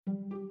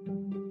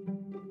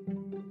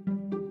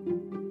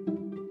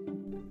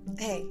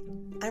Hey,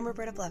 I'm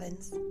Roberta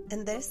Blevins,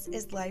 and this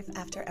is Life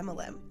After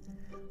MLM,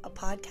 a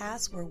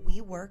podcast where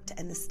we work to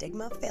end the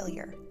stigma of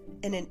failure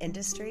in an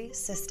industry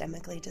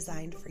systemically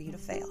designed for you to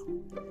fail.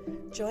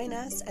 Join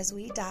us as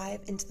we dive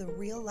into the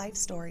real-life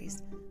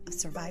stories of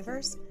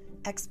survivors,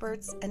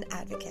 experts, and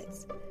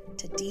advocates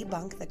to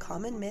debunk the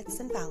common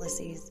myths and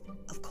fallacies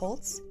of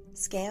cults,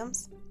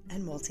 scams,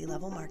 and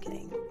multi-level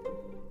marketing.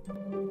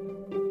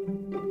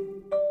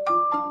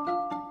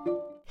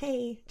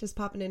 Hey, just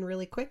popping in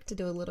really quick to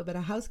do a little bit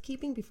of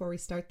housekeeping before we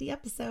start the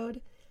episode.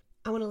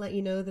 I want to let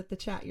you know that the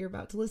chat you're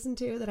about to listen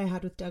to that I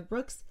had with Doug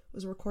Brooks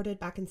was recorded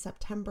back in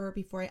September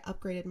before I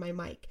upgraded my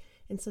mic.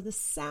 And so the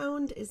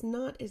sound is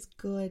not as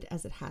good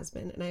as it has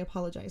been, and I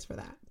apologize for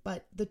that.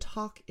 But the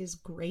talk is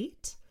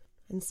great.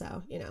 And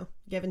so,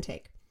 give and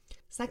take.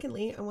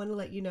 Secondly, I want to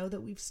let you know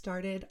that we've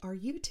started our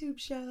YouTube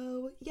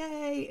show.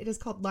 Yay! It is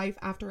called Life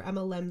After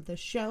MLM, the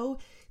show.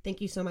 Thank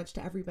you so much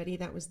to everybody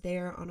that was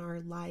there on our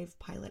live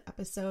pilot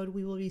episode.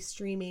 We will be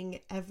streaming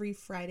every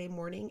Friday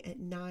morning at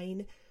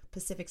 9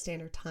 Pacific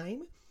Standard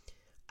Time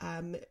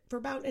for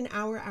about an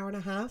hour and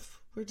a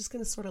half. We're just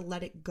going to sort of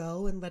let it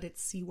go and let it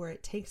see where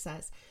it takes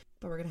us.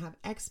 But we're going to have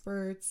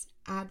experts,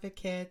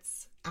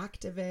 advocates,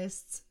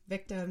 activists,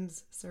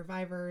 victims,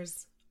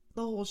 survivors,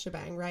 the whole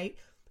shebang, right?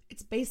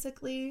 It's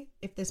basically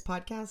if this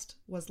podcast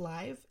was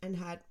live and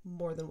had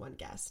more than one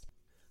guest.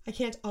 I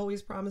can't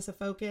always promise a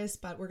focus,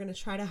 but we're going to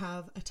try to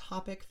have a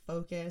topic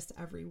focus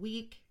every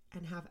week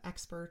and have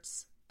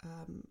experts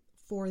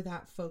for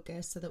that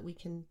focus so that we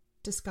can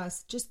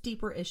discuss just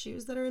deeper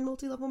issues that are in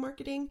multi-level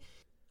marketing.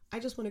 I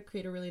just want to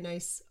create a really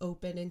nice,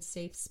 open, and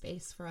safe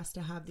space for us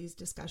to have these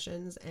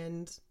discussions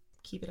and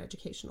keep it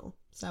educational.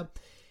 So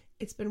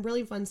it's been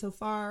really fun so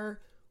far.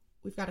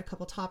 We've got a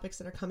couple topics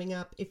that are coming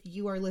up. If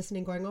you are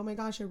listening going, oh my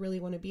gosh, I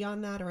really want to be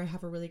on that, or I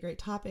have a really great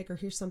topic, or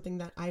here's something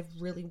that I've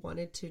really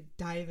wanted to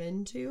dive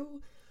into,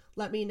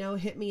 let me know,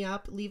 hit me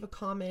up, leave a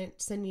comment,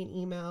 send me an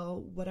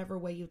email, whatever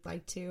way you'd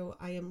like to.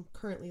 I am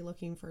currently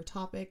looking for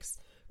topics,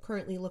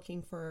 currently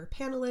looking for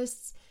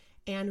panelists,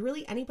 and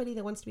really anybody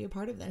that wants to be a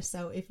part of this.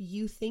 So if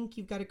you think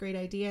you've got a great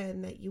idea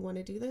and that you want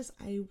to do this,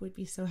 I would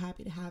be so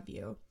happy to have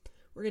you.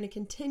 We're going to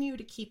continue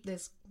to keep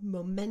this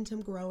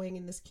momentum growing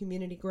and this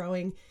community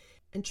growing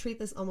and treat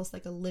this almost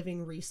like a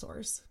living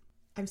resource.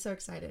 I'm so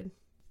excited.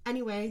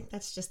 Anyway,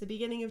 that's just the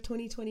beginning of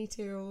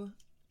 2022.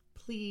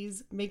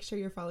 Please make sure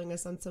you're following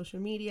us on social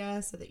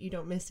media so that you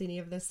don't miss any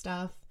of this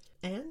stuff,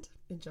 and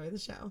enjoy the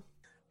show.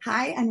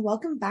 Hi, and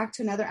welcome back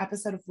to another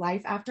episode of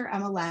Life After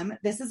MLM.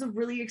 This is a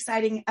really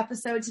exciting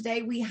episode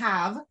today. We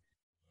have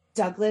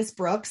Douglas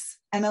Brooks,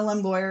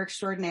 MLM lawyer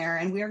extraordinaire,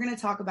 and we are going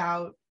to talk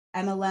about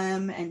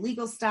MLM and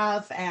legal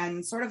stuff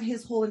and sort of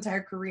his whole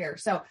entire career.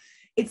 So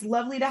it's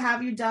lovely to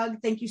have you,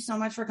 Doug. Thank you so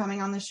much for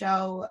coming on the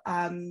show.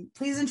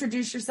 Please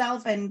introduce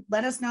yourself and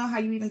let us know how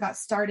you even got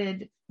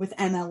started with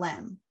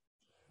MLM.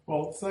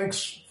 Well,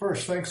 thanks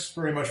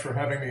very much for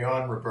having me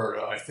on,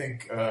 Roberta. I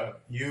think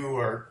you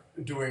are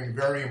doing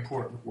very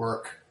important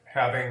work,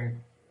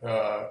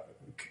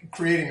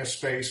 creating a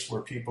space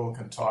where people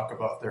can talk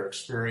about their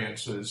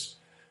experiences.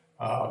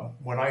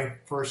 When I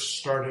first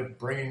started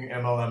bringing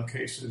MLM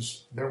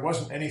cases, there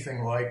wasn't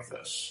anything like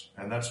this.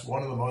 And that's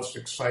one of the most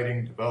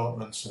exciting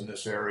developments in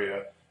this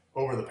area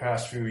over the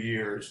past few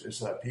years, is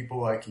that people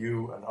like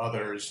you and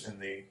others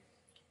in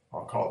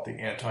I'll call it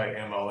the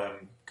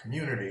anti-MLM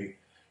community,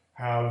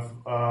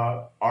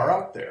 are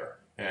out there.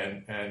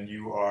 And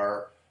you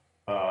are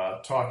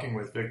talking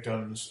with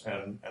victims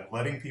and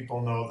letting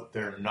people know that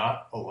they're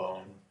not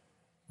alone,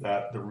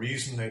 that the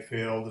reason they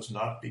failed is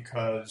not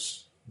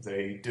because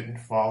they didn't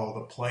follow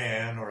the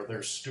plan, or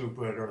they're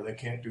stupid, or they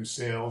can't do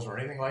sales, or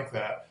anything like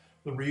that.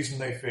 The reason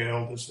they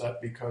failed is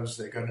that because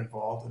they got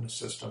involved in a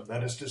system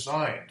that is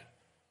designed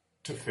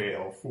to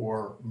fail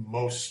for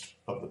most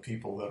of the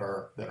people that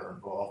are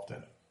involved in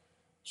it.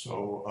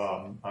 So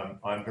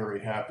I'm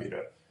very happy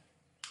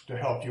to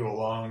help you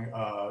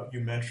along.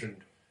 You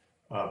mentioned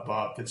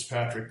Bob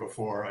Fitzpatrick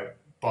before.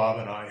 Bob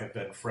and I have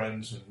been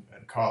friends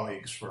and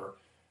colleagues for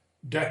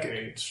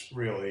decades,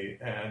 really,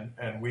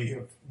 and we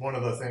have, one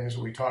of the things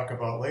that we talk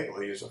about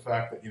lately is the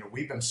fact that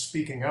we've been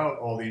speaking out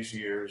all these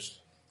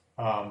years,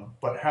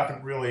 but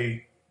haven't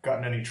really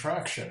gotten any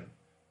traction.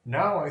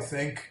 Now I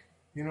think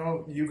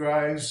you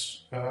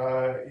guys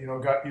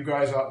got you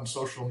guys out in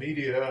social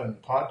media and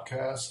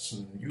podcasts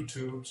and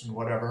YouTubes and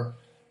whatever.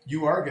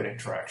 You are getting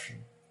traction,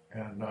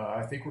 and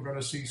I think we're going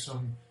to see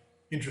some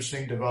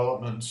interesting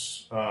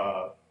developments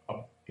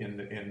in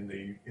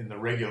the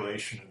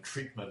regulation and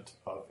treatment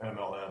of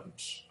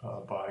MLMs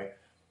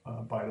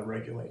by the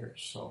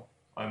regulators. So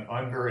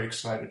I'm very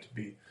excited to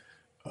be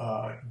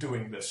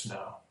doing this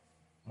now.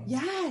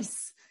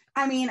 Yes.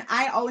 I mean,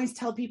 I always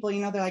tell people,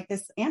 they're like,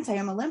 this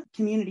anti-MLM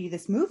community,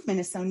 this movement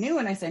is so new.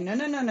 And I say,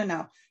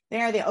 no.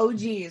 They are the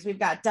OGs. We've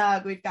got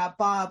Doug, we've got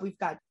Bob, we've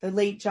got the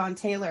late John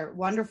Taylor,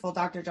 wonderful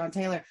Dr. John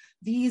Taylor.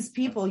 These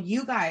people,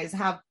 you guys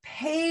have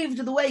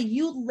paved the way.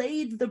 You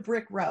laid the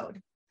brick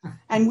road.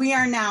 And we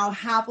are now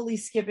happily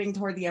skipping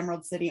toward the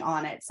Emerald City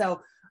on it.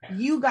 So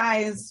you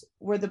guys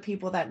were the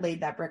people that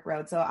laid that brick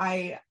road. So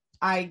I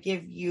I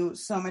give you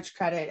so much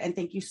credit and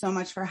thank you so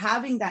much for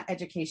having that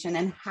education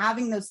and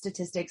having those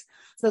statistics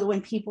so that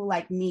when people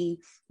like me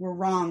were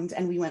wronged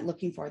and we went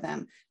looking for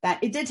them,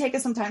 that it did take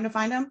us some time to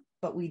find them,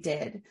 but we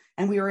did.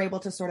 And we were able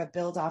to sort of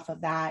build off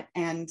of that.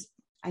 And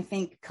I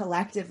think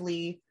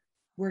collectively,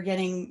 we're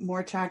getting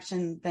more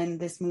traction than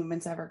this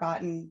movement's ever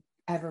gotten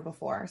ever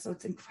before. So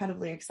it's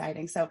incredibly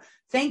exciting. So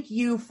thank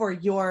you for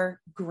your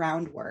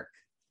groundwork.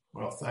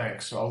 Well,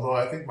 thanks. Although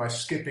I think my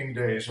skipping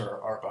days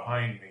are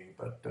behind me,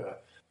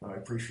 but I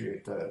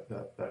appreciate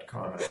that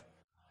comment.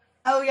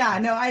 Oh yeah,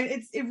 no,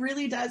 it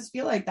really does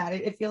feel like that.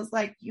 It feels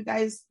like you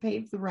guys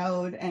paved the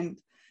road and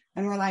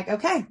we're like,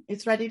 okay,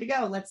 it's ready to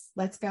go.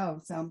 Let's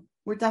go. So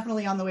we're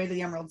definitely on the way to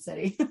the Emerald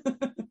City.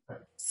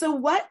 So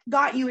what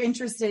got you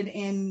interested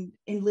in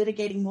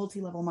litigating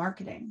multi-level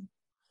marketing?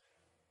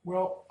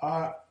 Well,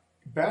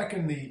 back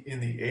in the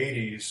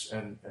 80s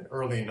and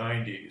early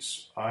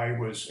 90s, I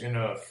was in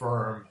a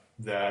firm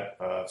that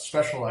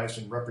specialized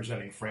in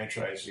representing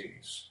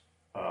franchisees.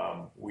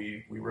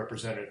 We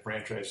represented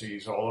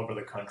franchisees all over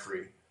the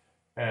country,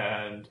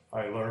 and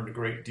I learned a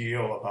great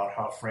deal about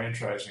how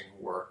franchising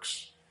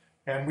works.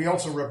 And we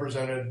also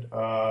represented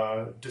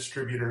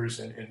distributors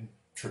in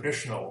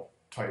traditional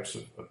types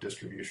of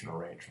distribution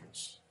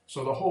arrangements.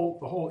 So the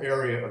whole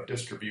area of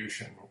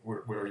distribution,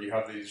 where you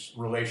have these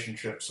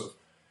relationships of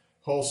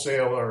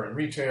wholesaler and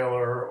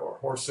retailer, or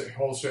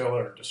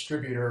wholesaler and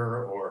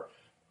distributor, or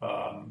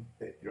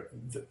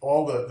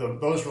all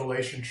those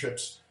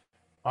relationships,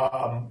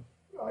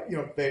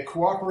 they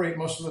cooperate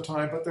most of the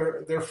time, but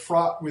they're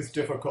fraught with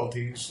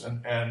difficulties,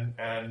 and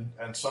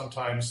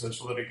sometimes there's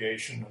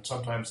litigation, and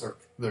sometimes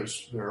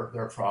there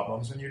are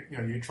problems, and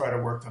you try to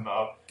work them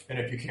out, and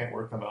if you can't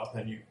work them out,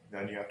 then you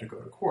have to go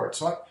to court.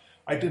 So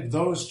I did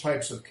those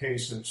types of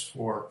cases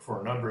for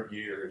a number of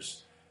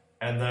years.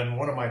 And then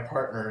one of my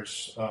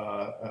partners,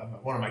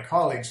 one of my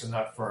colleagues in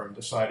that firm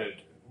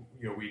decided,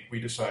 we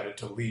decided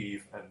to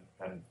leave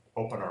and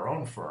open our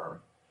own firm.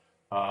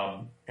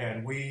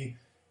 And we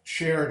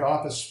shared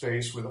office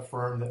space with a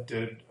firm that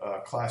did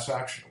class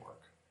action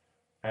work.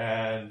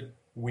 And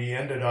we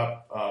ended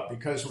up,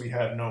 because we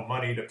had no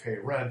money to pay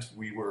rent,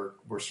 we were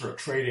sort of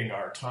trading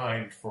our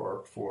time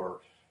for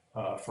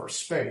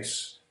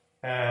space.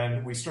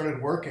 And we started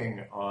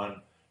working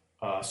on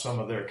some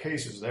of their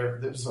cases.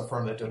 This is a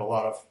firm that did a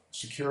lot of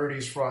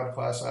securities fraud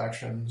class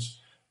actions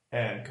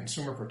and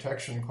consumer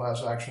protection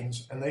class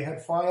actions, and they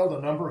had filed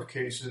a number of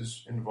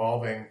cases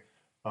involving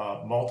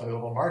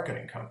multi-level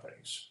marketing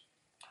companies.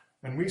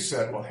 And we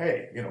said, well,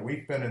 hey,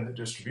 we've been in the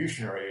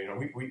distribution area,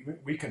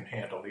 we can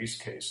handle these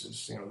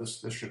cases.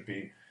 This should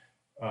be,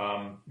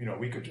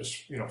 we could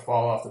just,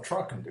 fall off the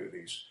truck and do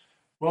these.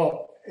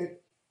 Well,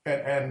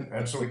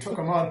 and so we took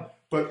them on,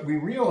 but we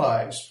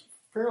realized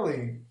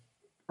fairly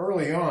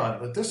early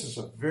on that this is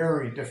a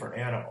very different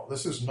animal.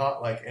 This is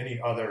not like any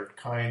other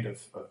kind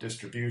of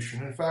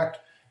distribution. In fact,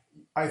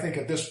 I think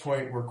at this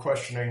point we're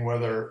questioning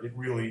whether it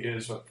really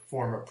is a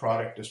form of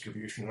product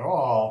distribution at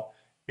all.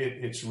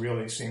 It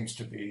really seems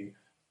to be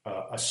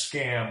a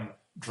scam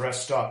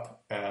dressed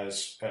up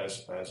as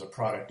a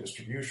product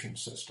distribution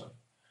system.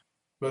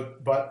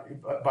 But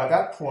by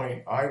that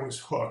point, I was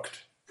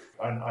hooked,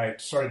 and I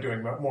started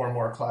doing more and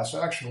more class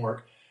action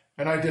work.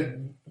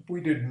 And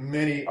we did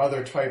many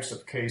other types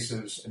of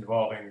cases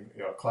involving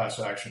class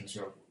actions.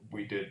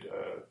 We did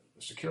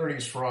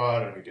securities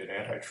fraud, and we did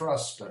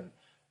antitrust and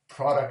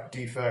product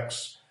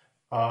defects.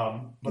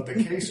 But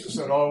the cases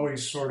that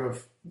always sort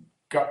of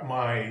got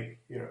my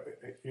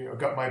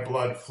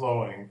blood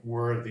flowing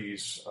were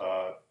these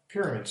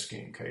pyramid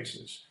scheme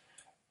cases.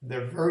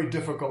 They're very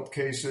difficult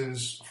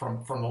cases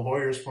from the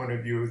lawyer's point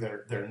of view.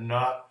 They're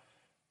not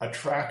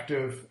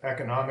attractive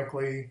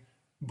economically,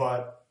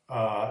 but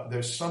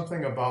there's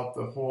something about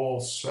the whole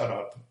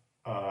setup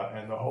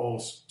and the whole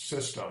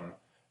system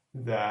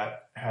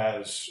that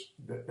has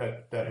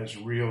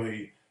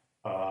really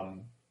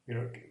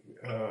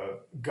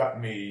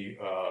got me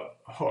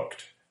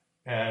hooked.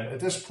 And at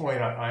this point,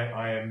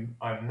 I'm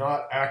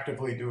not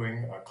actively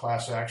doing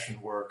class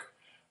action work,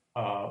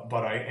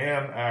 but I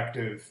am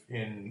active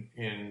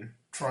in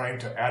trying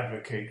to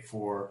advocate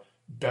for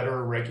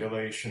better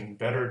regulation,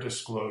 better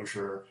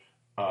disclosure,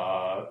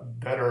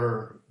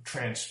 better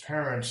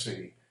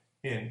transparency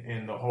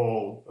in the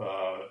whole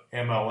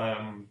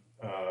MLM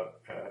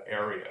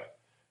area.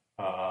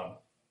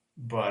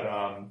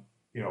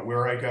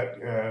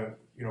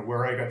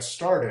 Where I got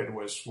started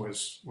was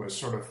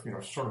sort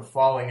of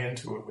falling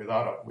into it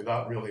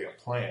without really a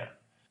plan.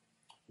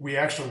 We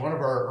actually, one of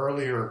our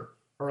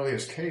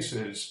earliest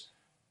cases,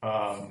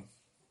 it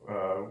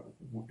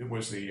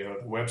was the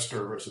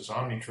Webster versus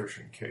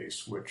Omnitrition case,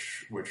 from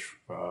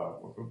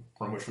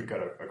which we got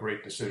a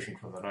great decision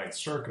from the Ninth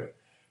Circuit.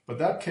 But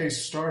that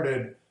case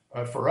started,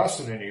 for us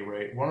at any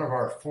rate, one of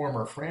our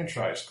former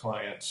franchise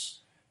clients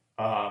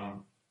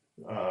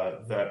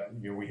that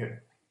we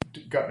had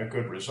gotten a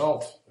good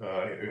result.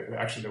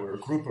 Actually, there were a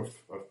group of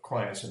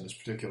clients in this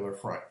particular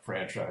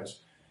franchise.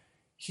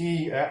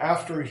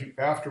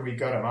 After we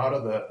got him out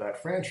of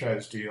that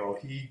franchise deal,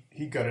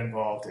 he got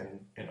involved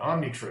in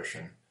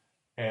Omnitrition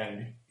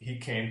And he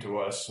came to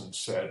us and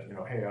said,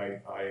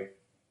 hey, I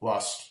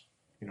lost,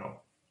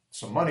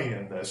 some money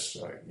in this.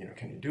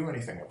 Can you do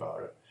anything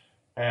about it?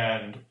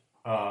 And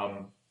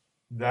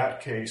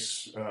that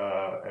case,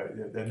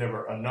 there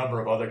were a number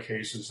of other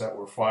cases that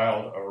were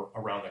filed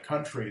around the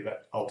country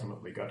that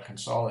ultimately got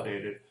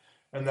consolidated,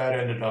 and that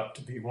ended up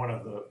to be one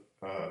of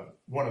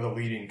the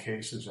leading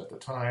cases at the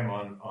time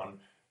on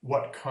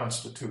what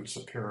constitutes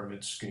a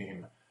pyramid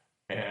scheme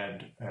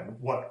and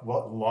what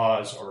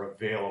laws are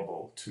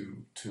available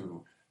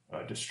to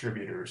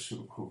distributors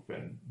who've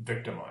been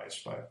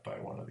victimized by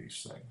one of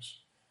these things.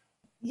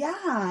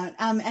 Yeah.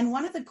 And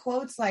one of the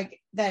quotes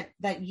like that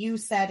you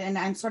said, and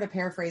I'm sort of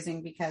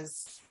paraphrasing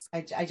because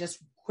I just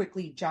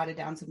quickly jotted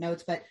down some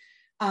notes, but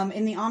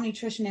in the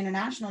Omnitrition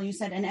International, you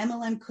said an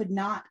MLM could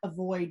not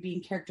avoid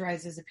being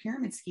characterized as a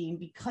pyramid scheme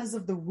because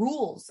of the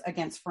rules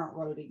against front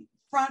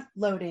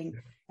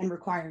loading and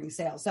requiring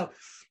sales. So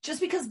just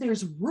because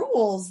there's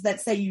rules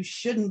that say you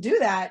shouldn't do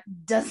that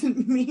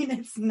doesn't mean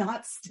it's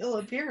not still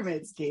a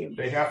pyramid scheme.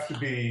 They have to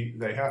be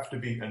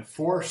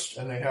enforced,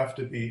 and they have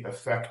to be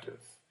effective.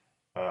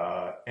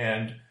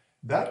 And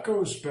that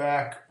goes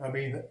back, I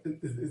mean,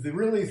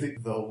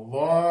 the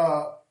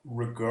law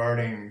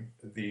regarding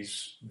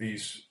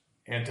these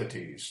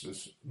entities,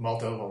 this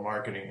multi-level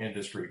marketing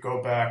industry,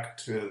 go back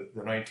to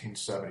the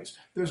 1970s.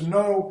 There's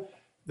no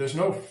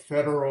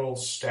federal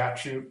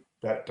statute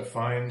that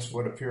defines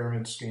what a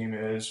pyramid scheme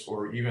is,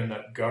 or even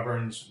that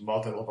governs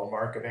multi-level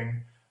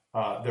marketing.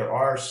 There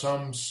are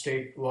some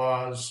state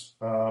laws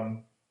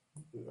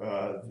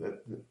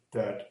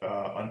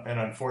and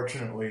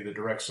unfortunately, the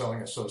Direct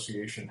Selling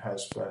Association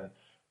has been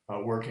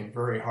working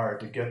very hard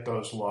to get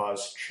those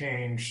laws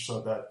changed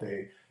so that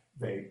they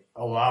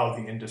allow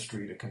the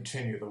industry to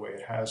continue the way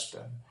it has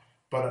been.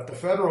 But at the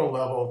federal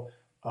level,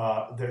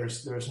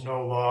 there's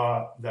no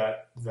law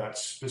that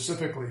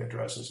specifically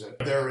addresses it.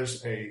 There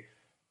is the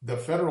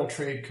Federal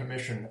Trade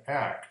Commission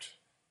Act,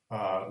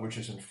 which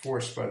is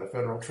enforced by the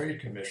Federal Trade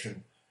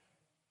Commission,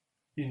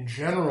 in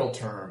general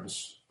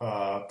terms,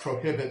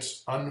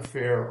 prohibits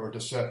unfair or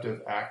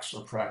deceptive acts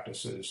or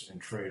practices in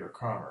trade or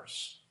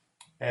commerce.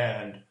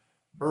 And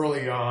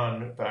early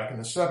on, back in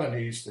the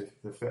 70s,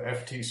 the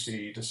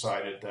FTC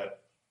decided that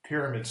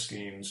pyramid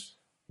schemes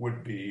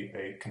would be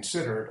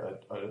considered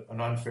an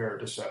unfair,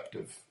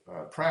 deceptive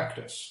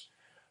practice.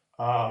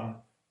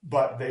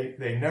 But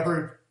they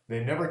never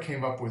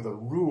came up with a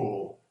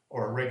rule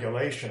or a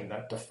regulation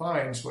that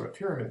defines what a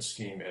pyramid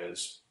scheme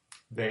is.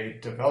 They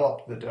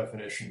developed the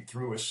definition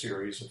through a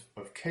series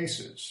of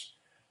cases.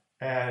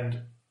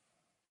 And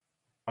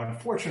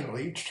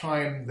unfortunately, each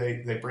time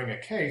they bring a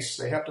case,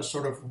 they have to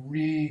sort of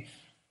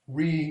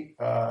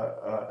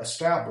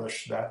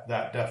establish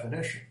that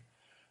definition.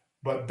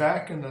 But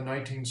back in the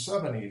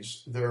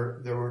 1970s, there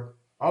were,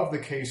 of the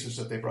cases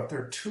that they brought,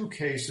 there are two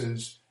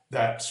cases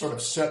that sort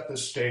of set the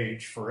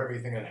stage for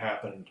everything that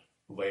happened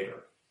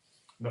later.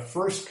 The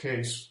first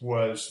case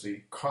was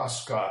the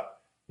Koscot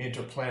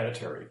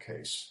Interplanetary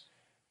case,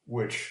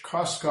 which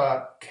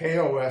Koscot,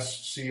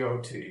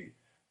 K-O-S-C-O-T,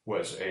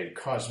 was a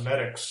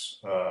cosmetics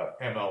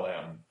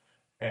MLM,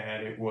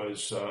 and it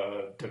was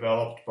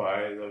developed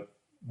by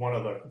one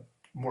of the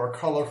more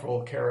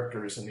colorful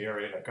characters in the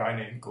area, a guy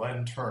named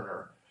Glenn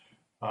Turner,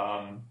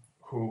 and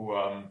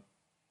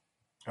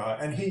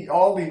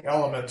all the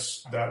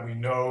elements that we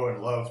know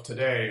and love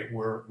today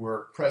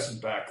were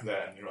present back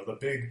then. The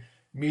big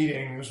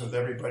meetings with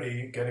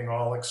everybody getting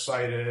all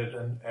excited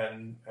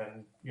and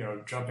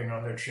jumping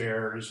on their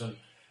chairs, and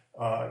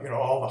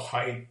all the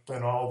hype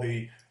and all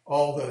the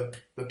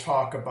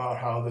talk about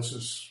how this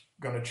is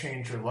going to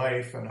change your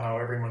life and how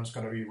everyone's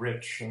going to be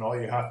rich, and all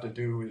you have to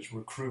do is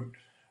recruit,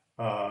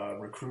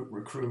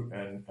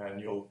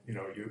 and you'll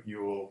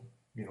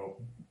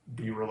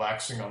be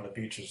relaxing on the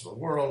beaches of the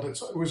world. It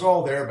was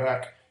all there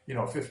back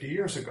 50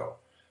 years ago,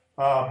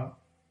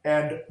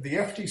 and the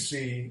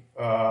FTC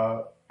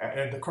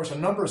and of course a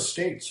number of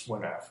states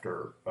went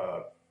after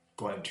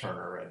Glenn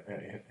Turner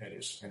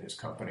and his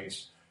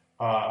companies.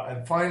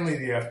 And finally,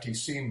 the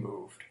FTC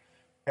moved,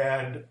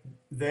 and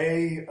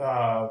they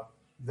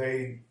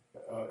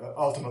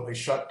ultimately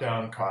shut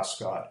down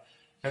Koscot,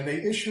 and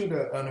they issued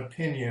an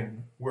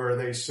opinion where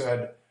they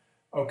said,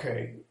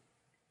 okay,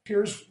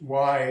 here's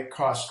why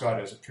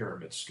Koscot is a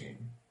pyramid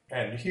scheme,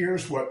 and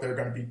here's what they're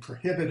going to be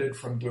prohibited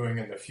from doing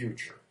in the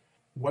future.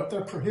 What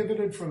they're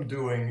prohibited from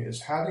doing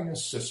is having a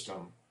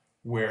system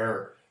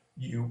where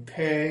you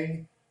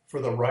pay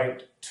for the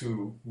right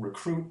to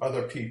recruit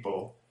other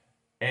people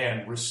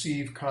and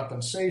receive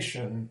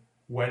compensation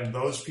when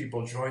those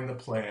people join the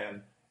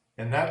plan,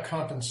 and that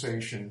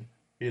compensation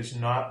is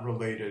not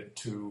related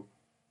to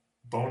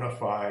bona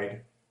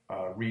fide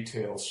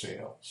retail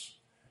sales.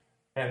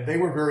 And they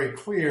were very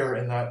clear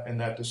in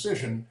that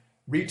decision.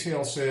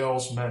 Retail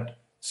sales meant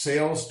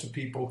sales to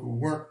people who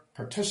weren't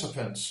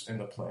participants in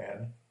the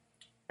plan,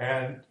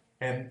 and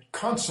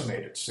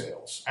consummated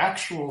sales,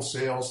 actual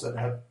sales that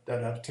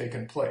have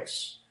taken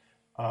place.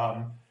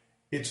 So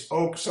it's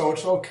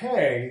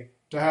okay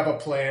to have a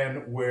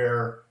plan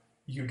where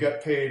you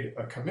get paid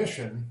a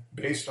commission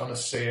based on a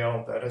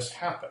sale that has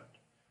happened.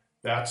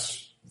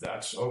 That's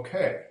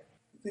okay.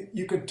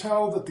 You could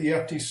tell that the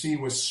FTC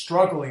was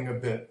struggling a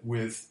bit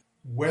with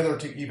whether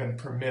to even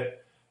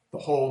permit the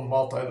whole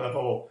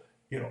multi-level,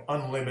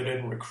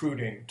 unlimited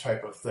recruiting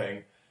type of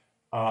thing.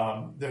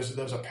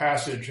 There's a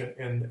passage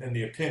in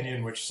the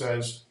opinion which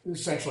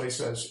essentially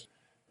says,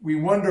 we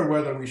wonder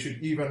whether we should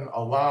even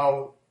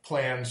allow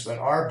plans that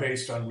are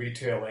based on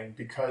retailing,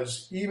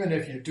 because even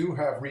if you do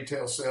have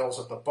retail sales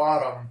at the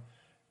bottom,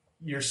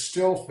 you're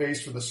still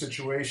faced with a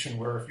situation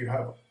where if you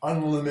have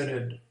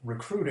unlimited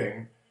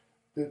recruiting,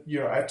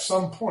 at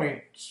some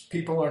point,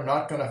 people are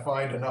not going to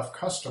find enough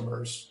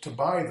customers to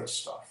buy this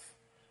stuff.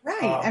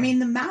 Right.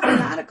 The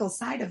mathematical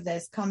side of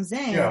this comes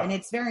in, and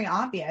it's very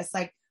obvious.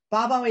 Like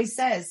Bob always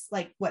says,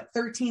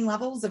 13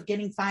 levels of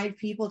getting 5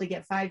 people to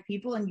get 5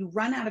 people, and you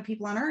run out of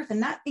people on Earth.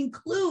 And that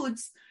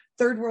includes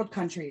third world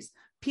countries,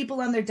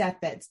 people on their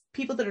deathbeds,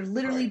 people that are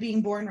literally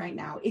being born right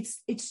now.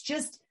 It's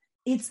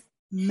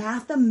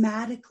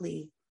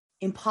mathematically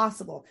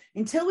impossible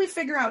until we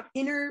figure out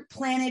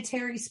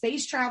interplanetary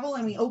space travel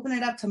and we open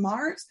it up to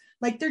Mars.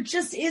 There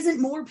just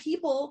isn't more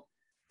people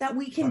that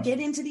we can get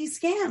into these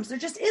scams. There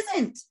just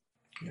isn't.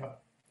 Yeah.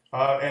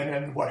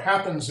 And what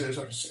happens is,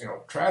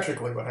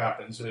 tragically what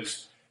happens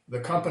is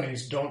the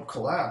companies don't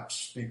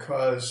collapse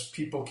because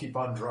people keep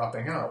on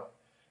dropping out.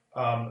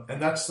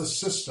 And that's the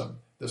system.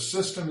 The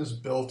system is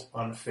built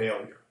on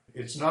failure.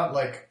 It's not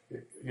like,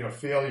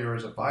 failure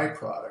is a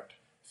byproduct.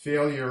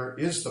 Failure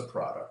is the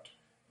product.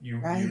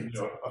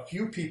 A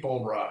few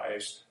people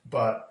rise,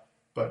 but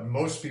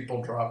most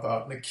people drop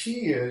out. And the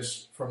key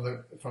is, from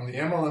the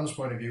MLM's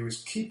point of view, is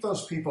keep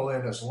those people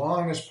in as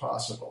long as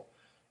possible.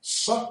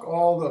 Suck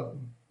all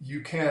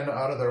you can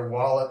out of their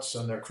wallets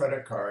and their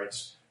credit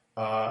cards.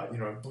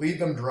 Bleed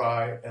them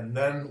dry, and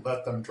then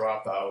let them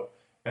drop out.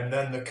 And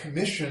then the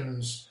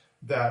commissions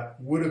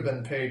that would have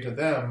been paid to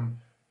them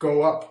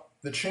go up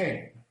the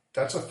chain.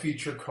 That's a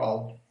feature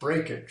called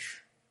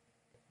breakage.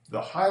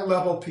 The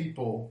high-level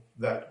people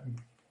that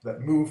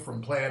move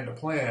from plan to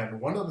plan,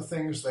 one of the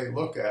things they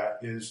look at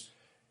is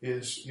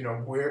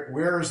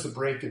where does the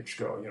breakage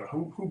go?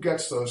 Who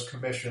gets those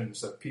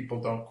commissions that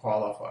people don't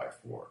qualify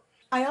for?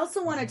 I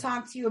also want to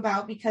talk to you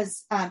about,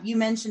 because you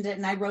mentioned it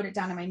and I wrote it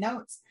down in my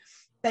notes,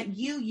 that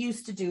you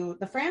used to do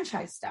the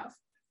franchise stuff.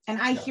 And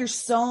I hear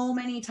so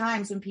many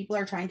times when people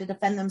are trying to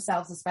defend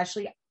themselves,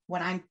 especially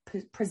when I'm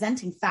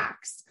presenting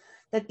facts,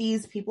 that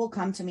these people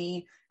come to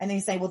me and they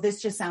say, well,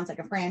 this just sounds like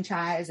a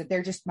franchise, or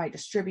they're just my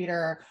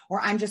distributor, or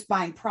I'm just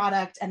buying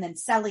product and then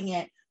selling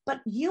it.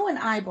 But you and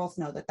I both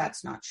know that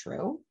that's not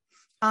true.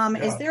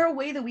 Is there a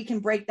way that we can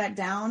break that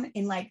down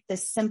in the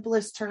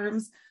simplest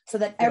terms so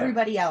that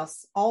everybody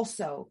else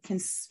also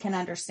can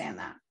understand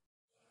that?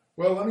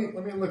 Well, let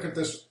me look at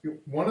this.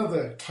 One of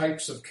the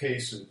types of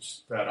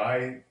cases that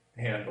I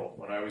handled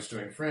when I was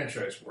doing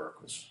franchise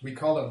work we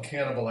call them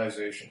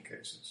cannibalization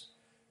cases.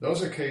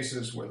 Those are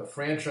cases where the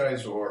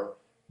franchisor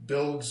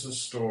builds a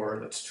store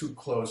that's too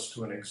close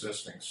to an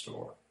existing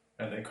store,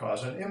 and they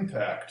cause an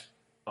impact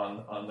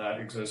on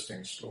that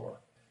existing store.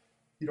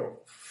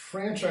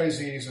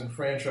 Franchisees and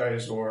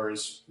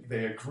franchisors,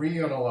 they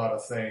agree on a lot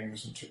of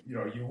things.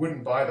 You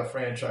wouldn't buy the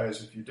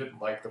franchise if you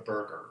didn't like the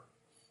burger,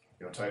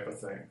 type of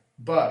thing.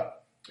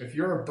 But if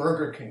you're a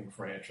Burger King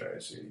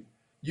franchisee,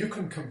 you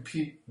can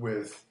compete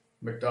with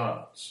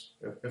McDonald's.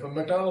 If a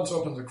McDonald's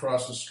opens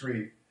across the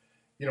street,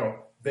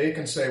 they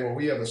can say, well,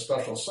 we have the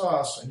special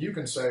sauce, and you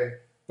can say,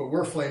 but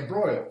we're flame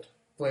broiled.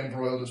 Flame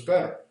broiled is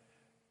better.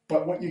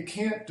 But what you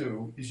can't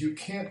do is you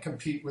can't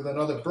compete with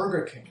another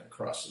Burger King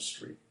across the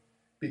street,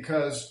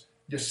 because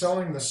you're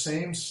selling the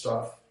same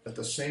stuff at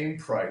the same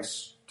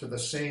price to the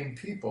same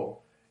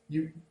people.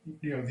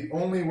 The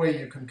only way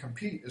you can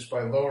compete is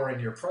by lowering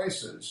your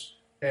prices,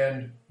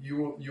 and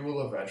you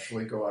will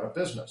eventually go out of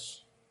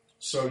business.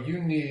 So you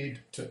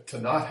need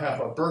to not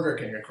have a Burger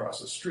King across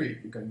the street.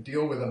 You can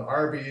deal with an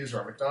Arby's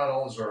or a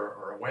McDonald's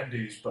or a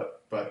Wendy's,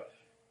 but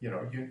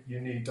you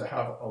need to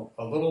have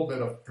a little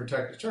bit of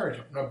protected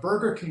territory. Now,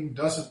 Burger King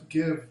doesn't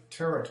give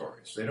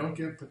territories. They don't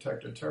give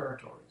protected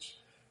territories,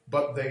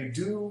 but they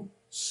do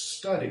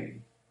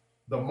study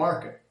the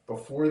market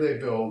before they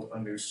build a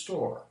new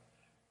store,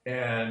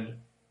 and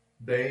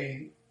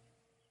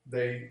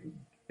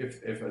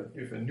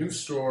if a new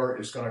store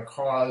is going to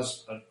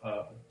cause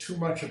too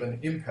much of an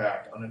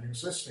impact on an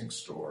existing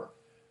store,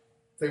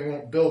 they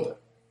won't build it,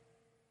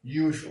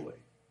 usually.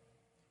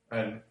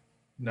 And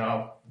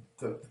now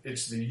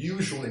it's the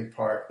usually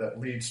part that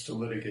leads to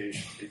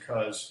litigation,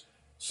 because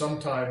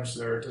sometimes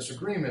there are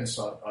disagreements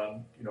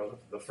on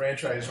the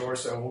franchisor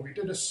said, well, we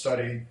did a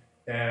study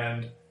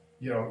and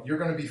you're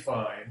going to be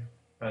fine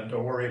and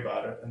don't worry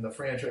about it. And the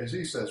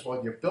franchisee says,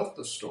 well, you built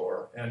the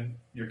store and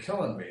you're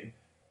killing me.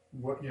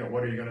 What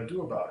are you going to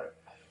do about it?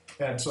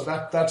 And so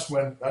that's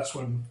when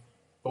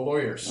the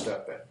lawyers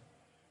step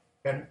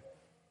in. And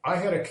I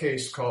had a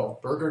case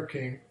called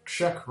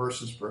Sheck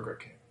versus Burger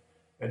King.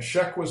 And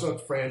Sheck was a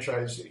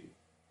franchisee,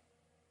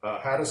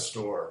 had a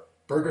store,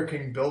 Burger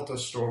King built a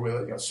store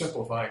with,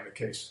 simplifying the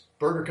case,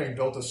 Burger King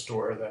built a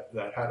store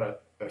that had a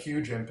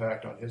huge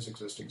impact on his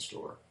existing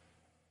store.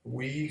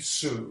 We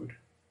sued.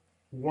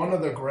 One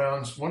of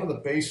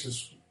the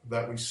bases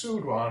that we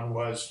sued on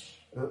was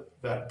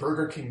that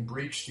Burger King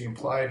breached the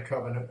implied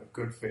covenant of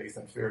good faith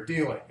and fair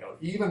dealing.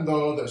 Even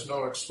though there's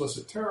no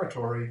explicit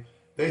territory,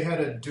 they had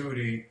a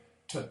duty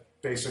to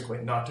basically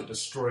not to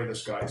destroy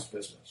this guy's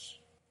business.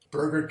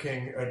 Burger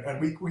King,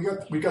 and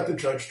we got the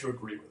judge to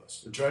agree with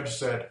us. The judge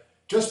said,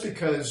 just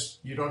because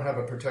you don't have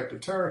a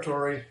protected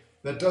territory,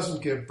 that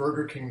doesn't give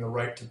Burger King the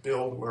right to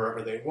build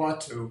wherever they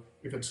want to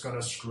if it's going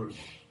to screw you.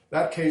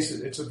 That case,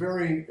 it's a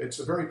very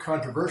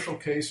controversial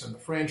case in the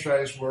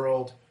franchise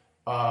world.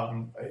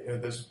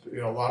 There's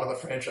a lot of the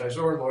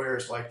franchisor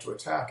lawyers like to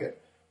attack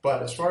it,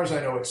 but as far as I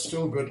know, it's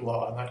still good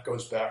law, and that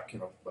goes back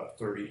about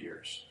 30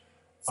 years.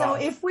 So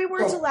if we were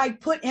to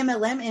put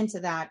MLM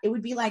into that, it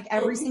would be like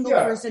every single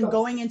person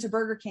going into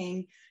Burger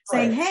King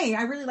saying, hey,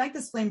 I really like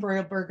this flame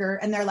broiled burger.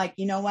 And they're like,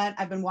 you know what?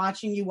 I've been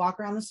watching you walk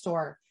around the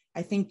store.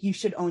 I think you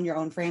should own your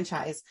own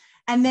franchise.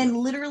 And then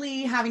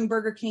literally having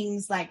Burger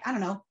Kings,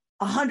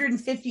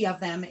 150 of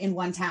them in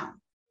one town.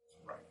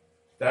 Right.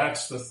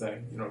 That's the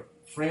thing.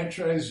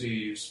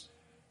 Franchisees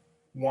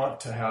want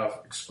to have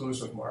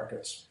exclusive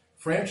markets.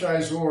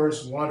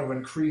 Franchisors want to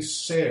increase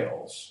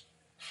sales.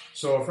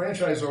 So a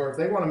franchisor, if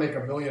they want to make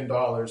 $1 million,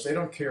 they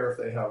don't care if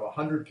they have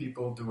 100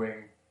 people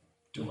doing,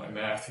 do my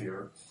math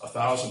here,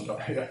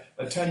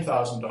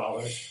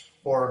 $10,000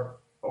 or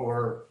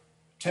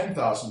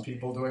 10,000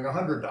 people doing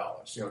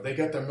 $100. They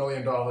get their $1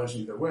 million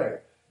either way.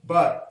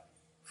 But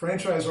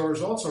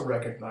franchisors also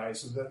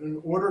recognize that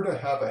in order to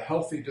have a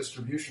healthy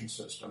distribution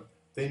system,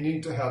 they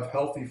need to have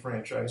healthy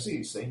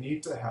franchisees. They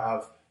need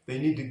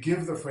to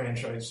give the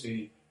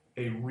franchisee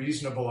a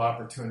reasonable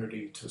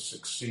opportunity to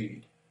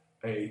succeed.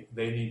 They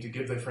need to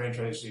give the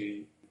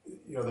franchisee,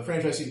 the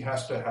franchisee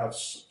has to have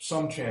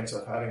some chance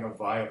of having a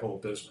viable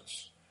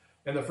business.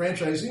 And the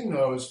franchisee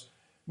knows,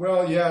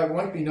 well, yeah, it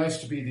might be nice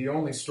to be the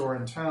only store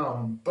in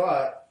town,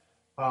 but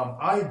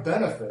I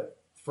benefit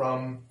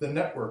from the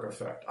network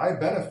effect. I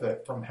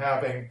benefit from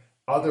having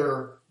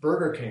other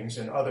Burger Kings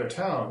in other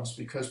towns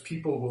because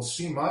people will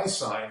see my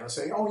sign and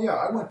say, oh, yeah,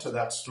 I went to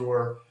that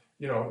store,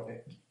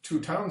 2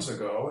 towns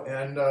ago,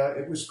 and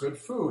it was good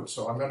food,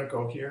 so I'm going to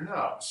go here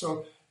now.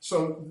 So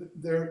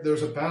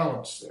there's a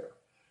balance there.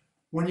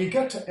 When you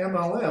get to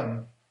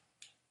MLM,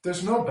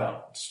 there's no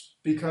balance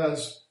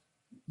because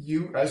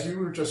you, as you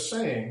were just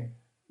saying,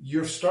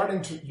 you're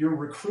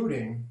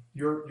recruiting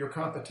your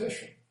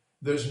competition.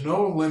 There's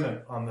no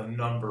limit on the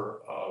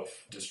number of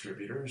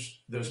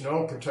distributors. There's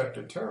no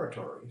protected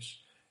territories.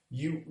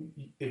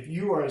 If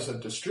you are, as a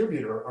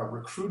distributor, are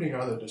recruiting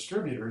other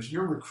distributors,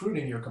 you're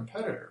recruiting your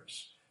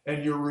competitors. And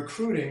if you're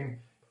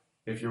recruiting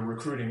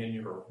in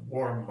your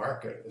warm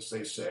market, as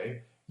they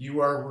say,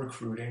 you are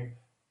recruiting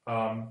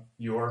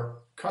your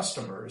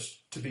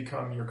customers to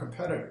become your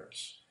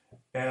competitors.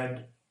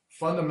 And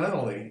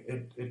fundamentally,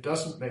 it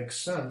doesn't make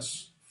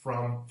sense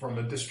from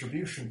a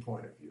distribution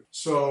point of view.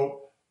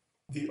 So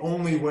the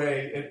only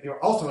way,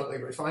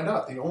 ultimately we find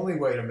out the only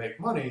way to make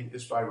money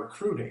is by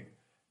recruiting.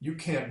 You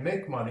can't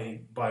make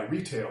money by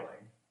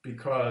retailing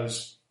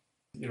because,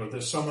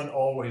 there's someone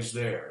always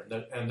there,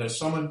 and there's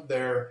someone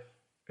there,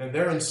 and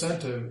their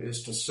incentive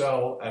is to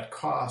sell at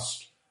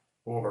cost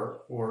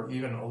or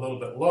even a little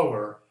bit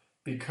lower,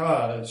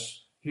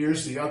 because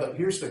here's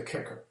the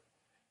kicker.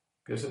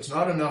 Because it's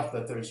not enough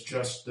that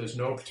there's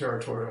no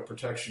territorial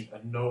protection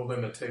and no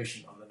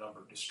limitation on the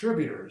number of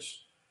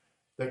distributors.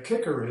 The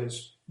kicker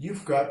is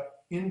you've got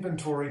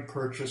inventory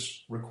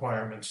purchase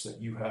requirements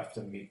that you have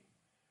to meet.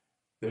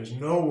 There's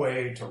no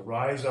way to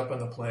rise up in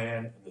the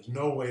plan, and there's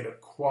no way to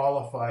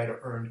qualify to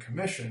earn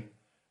commission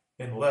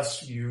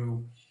unless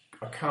you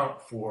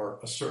account for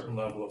a certain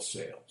level of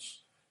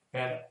sales.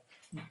 And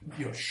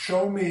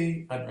show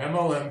me an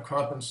MLM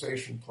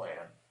compensation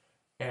plan,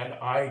 and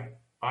I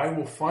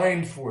will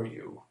find for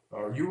you,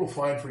 or you will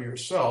find for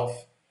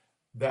yourself,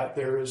 that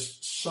there is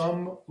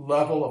some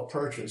level of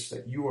purchase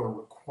that you are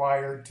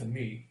required to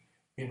meet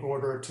in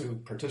order to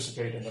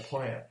participate in the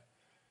plan.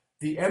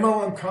 The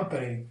MLM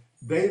company,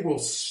 they will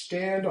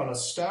stand on a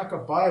stack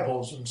of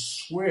Bibles and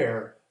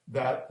swear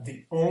that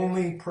the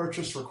only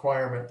purchase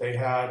requirement they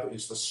have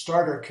is the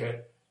starter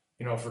kit,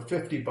 for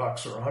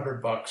 $50 or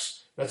 $100.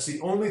 That's the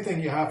only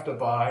thing you have to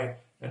buy,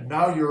 and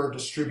now you're a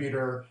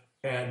distributor,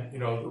 and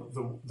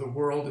the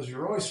world is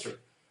your oyster.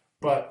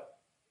 But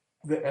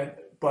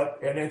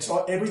it's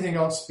all, everything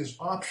else is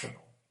optional.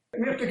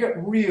 We have to get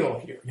real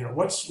here.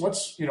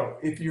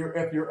 If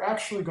you're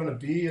actually going to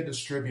be a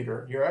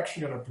distributor, you're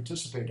actually going to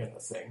participate in the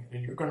thing,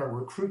 and you're going to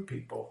recruit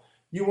people,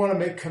 you want to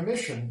make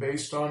commission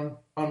based on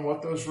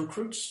what those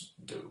recruits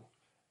do.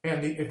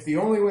 And if the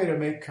only way to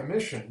make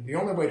commission, the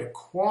only way to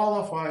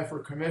qualify for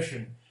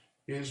commission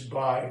is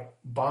by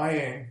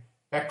buying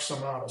X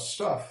amount of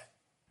stuff,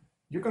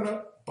 you're going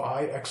to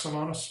buy X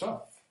amount of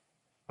stuff.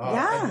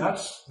 And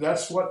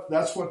that's what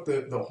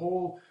the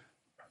whole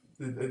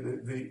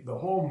the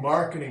whole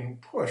marketing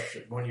push,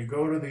 when you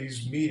go to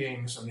these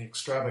meetings and the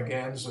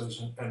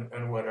extravaganzas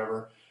and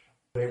whatever,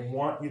 they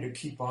want you to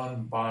keep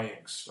on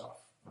buying stuff.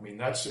 I mean,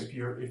 that's if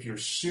you're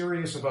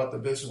serious about the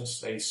business,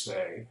 they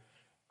say,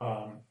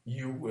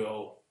 you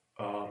will,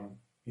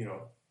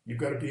 you've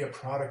got to be a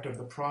product of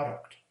the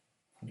product.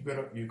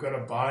 You've got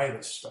to buy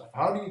this stuff.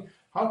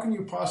 How can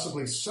you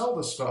possibly sell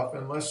the stuff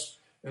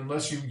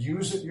unless you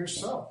use it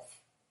yourself?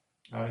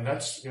 And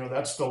that's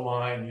the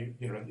line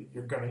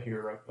you're going to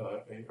hear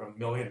a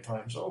million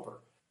times over.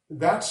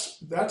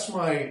 That's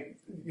my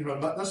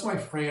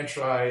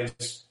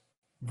franchise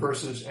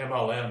versus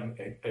MLM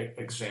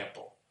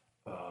example.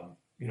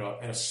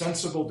 And a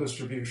sensible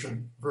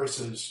distribution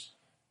versus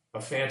a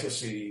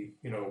fantasy,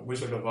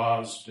 Wizard of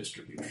Oz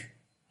distribution.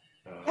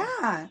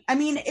 Yeah. I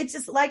mean, it's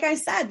just like I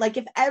said, like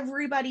if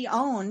everybody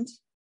owned,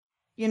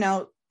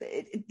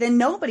 then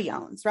nobody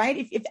owns,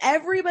 right? If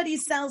everybody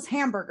sells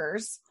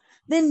hamburgers,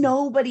 then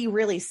nobody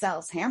really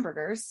sells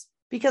hamburgers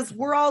because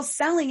we're all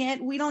selling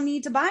it. We don't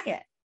need to buy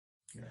it.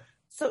 Yeah.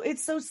 So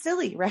it's so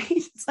silly, right?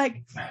 It's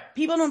like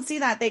people don't see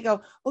that. They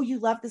go, "Oh, you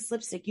love this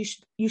lipstick.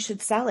 You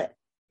should sell it."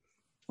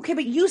 Okay,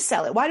 but you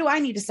sell it. Why do I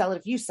need to sell it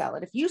if you sell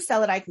it? If you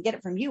sell it, I can get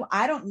it from you.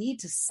 I don't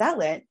need to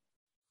sell it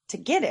to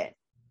get it.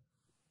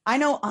 I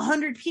know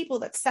 100 people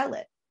that sell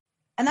it.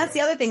 And that's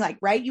the other thing, like,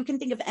 right? You can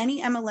think of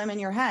any MLM in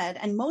your head,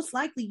 and most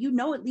likely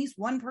at least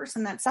one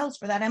person that sells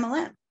for that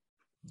MLM.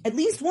 At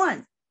least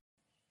one.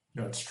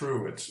 No, it's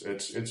true.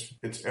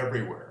 It's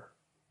everywhere.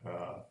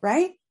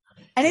 Right?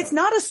 And it's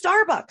not a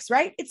Starbucks,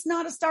 right? It's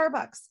not a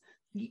Starbucks.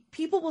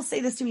 People will say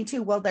this to me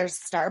too. Well, there's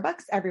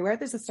Starbucks everywhere.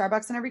 There's a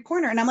Starbucks in every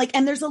corner. And I'm like,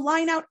 and there's a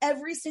line out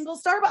every single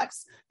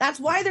Starbucks. That's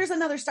why there's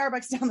another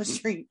Starbucks down the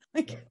street.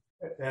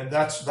 And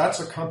that's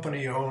a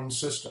company-owned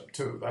system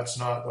too.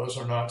 Those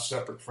are not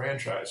separate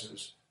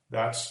franchises.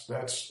 That's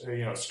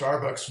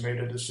Starbucks made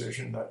a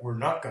decision that we're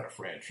not going to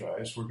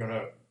franchise. We're going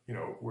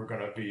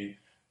to be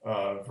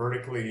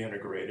vertically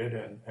integrated,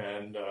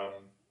 and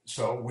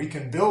so we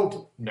can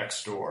build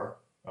next door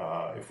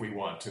if we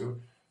want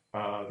to.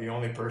 The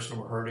only person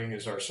we're hurting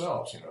is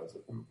ourselves,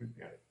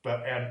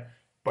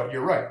 But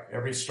you're right.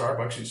 Every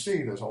Starbucks you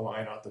see, there's a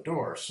line out the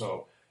door.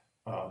 So,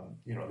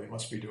 they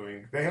must be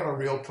they have a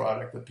real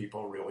product that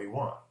people really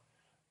want.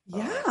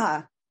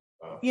 Yeah.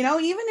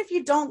 Even if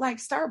you don't like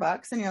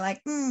Starbucks and you're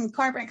like,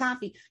 corporate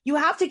coffee, you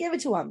have to give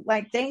it to them.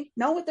 Like they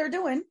know what they're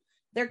doing.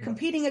 They're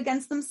competing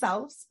against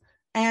themselves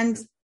and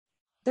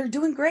they're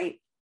doing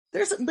great.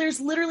 There's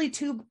literally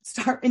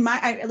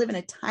I live in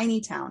a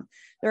tiny town.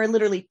 There are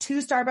literally 2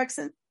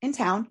 Starbucks in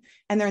town,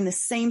 and they're in the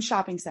same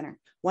shopping center.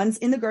 One's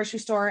in the grocery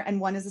store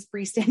and one is a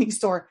freestanding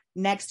store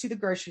next to the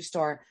grocery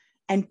store.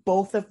 And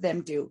both of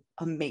them do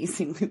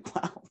amazingly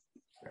well.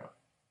 Yeah.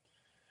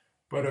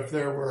 But if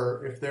there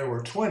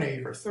were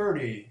 20 or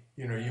 30,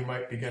 you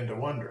might begin to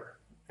wonder.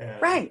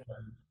 Right.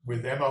 And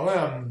with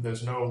MLM,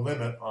 there's no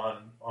limit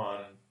on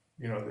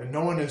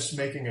no one is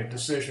making a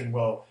decision,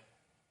 well,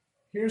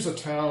 here's a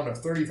town of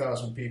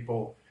 30,000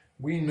 people.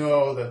 We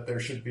know that there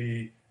should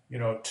be,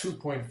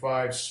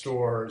 2.5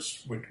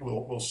 stores which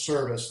will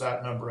service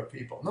that number of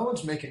people. No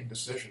one's making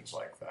decisions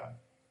like that.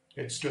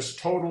 It's just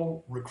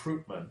total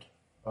recruitment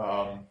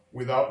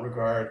without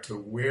regard to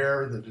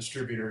where the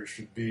distributor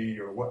should be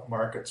or what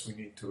markets we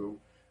need to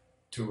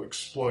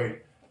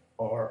exploit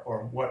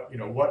or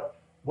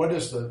what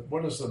is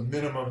the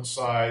minimum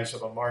size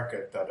of a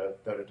market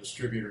that a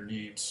distributor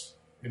needs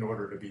in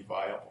order to be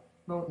viable.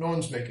 No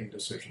one's making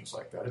decisions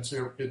like that.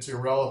 It's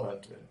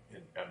irrelevant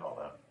in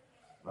MLM.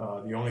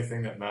 The only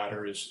thing that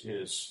matters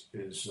is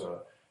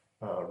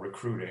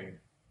recruiting,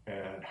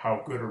 and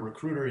how good a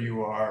recruiter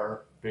you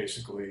are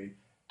basically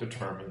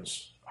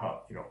determines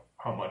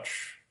how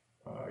much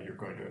you're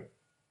going to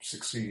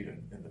succeed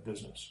in the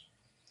business.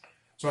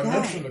 So I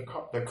mentioned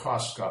the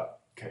Costco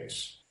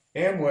case.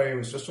 Amway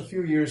was just a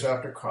few years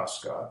after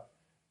Costco,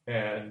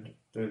 and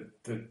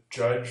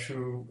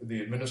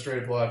the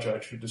administrative law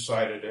judge who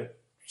decided it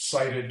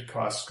cited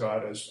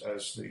Costco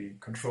as the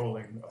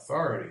controlling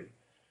authority.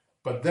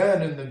 But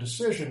then in the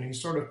decision, he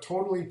sort of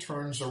totally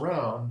turns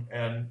around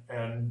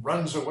and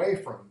runs away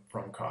from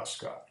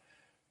Costco,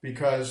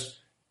 because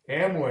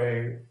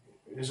Amway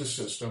is a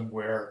system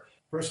where,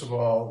 first of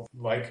all,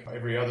 like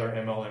every other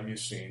MLM you've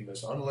seen,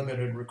 there's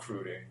unlimited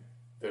recruiting.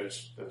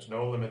 There's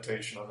no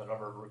limitation on the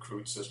number of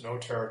recruits. There's no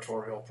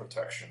territorial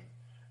protection.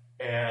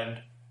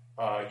 And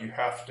you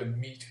have to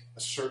meet a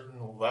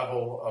certain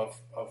level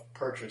of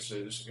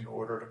purchases in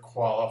order to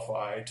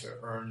qualify to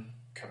earn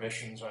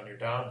commissions on your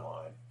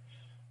downline.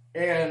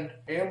 And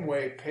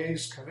Amway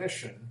pays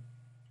commission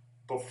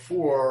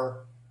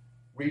before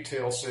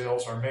retail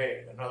sales are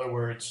made. In other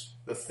words,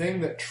 the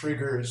thing that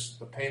triggers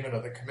the payment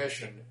of the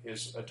commission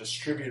is a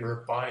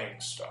distributor buying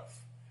stuff.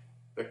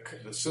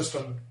 The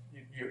system,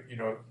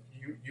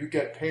 you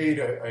get paid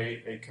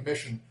a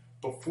commission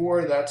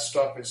before that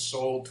stuff is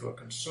sold to a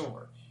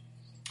consumer.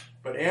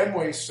 But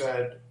Amway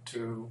said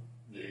to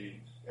the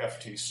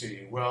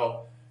FTC,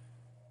 well,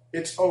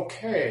 it's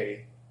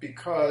okay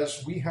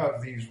because we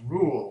have these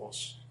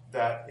rules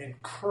that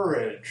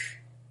encourage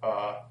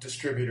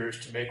distributors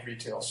to make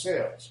retail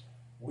sales.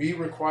 We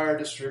require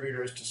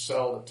distributors to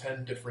sell to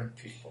 10 different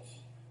people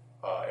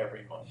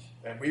every month.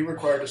 And we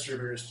require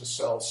distributors to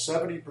sell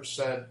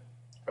 70%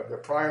 of their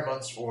prior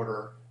month's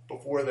order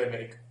before they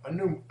make a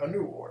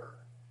new order.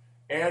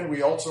 And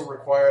we also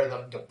require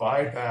them to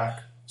buy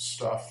back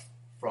stuff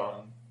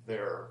from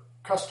their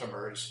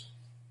customers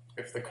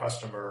if the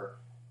customer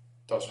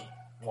doesn't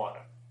want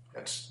it.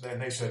 And then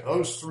they said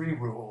those three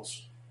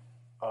rules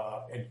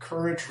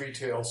encourage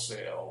retail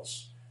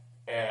sales,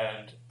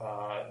 and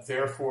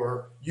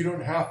therefore you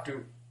don't have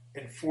to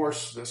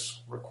enforce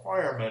this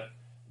requirement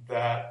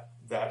that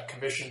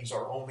commissions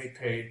are only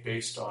paid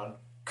based on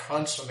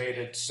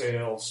consummated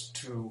sales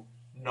to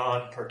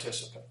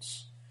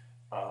non-participants.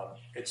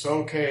 It's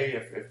okay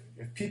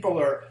if people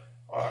are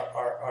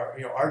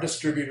our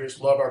distributors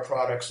love our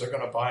products, they're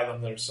going to buy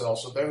them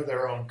themselves, so they're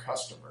their own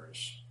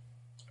customers.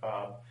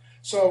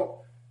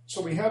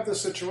 So we have this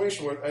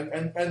situation where,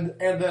 and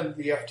then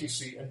the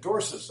FTC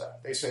endorses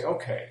that. They say,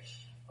 okay,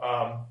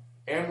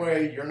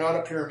 Amway, you're not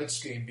a pyramid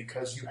scheme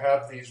because you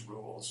have these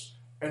rules,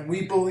 and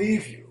we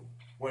believe you.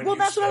 Well,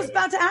 that's what I was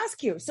about to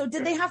ask you. So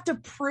did they have to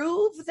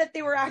prove that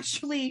they were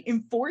actually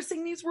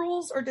enforcing these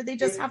rules, or did they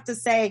just have to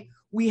say,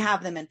 we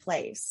have them in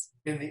place?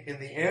 In the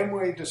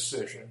Amway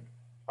decision,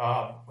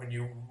 when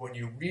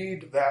you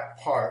read that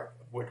part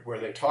where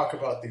they talk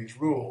about these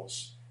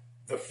rules,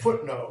 the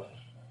footnote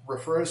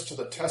refers to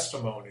the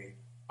testimony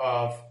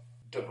of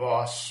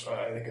DeVos,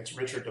 I think it's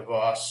Richard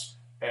DeVos,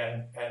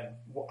 and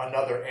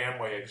another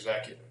Amway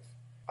executive.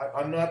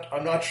 I'm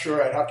not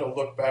sure. I'd have to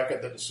look back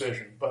at the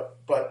decision,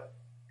 but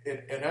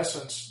in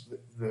essence,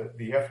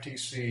 the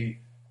FTC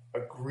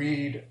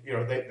agreed.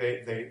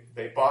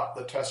 They bought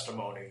the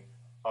testimony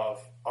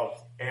of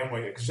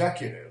Amway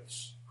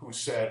executives who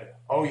said,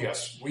 "Oh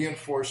yes, we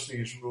enforce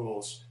these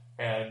rules,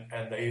 and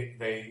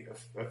they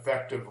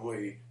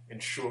effectively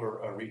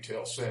ensure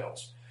retail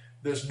sales."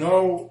 There's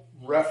no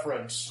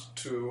reference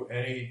to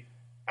any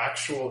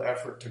actual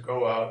effort to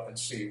go out and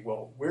see,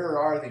 well, where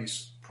are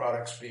these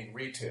products being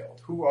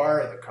retailed? Who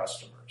are the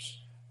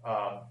customers?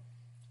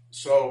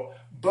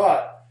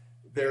 But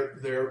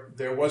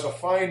there was a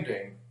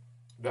finding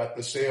that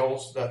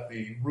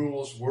the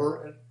rules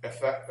were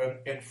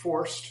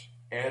enforced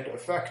and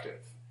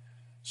effective.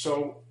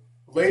 So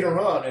later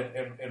on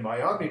in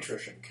my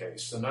Omnitrition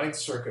case, the Ninth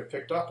Circuit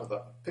picked up on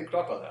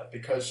that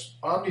because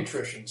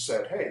Omnitrition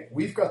said, hey,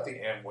 we've got the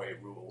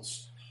Amway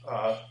rules,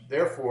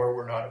 therefore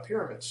we're not a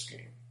pyramid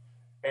scheme.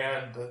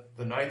 And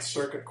the Ninth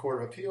Circuit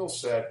Court of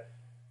Appeals said,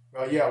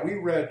 well, yeah, we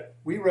read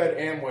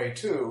Amway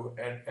too,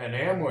 and in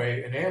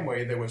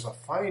Amway there was a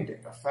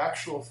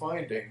factual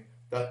finding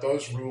that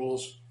those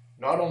rules,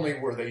 not only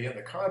were they in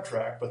the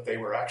contract, but they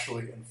were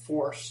actually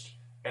enforced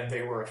and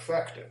they were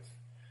effective.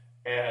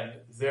 And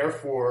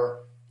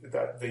therefore,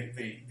 that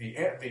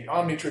the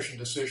Omnitrition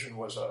decision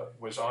was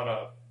on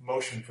a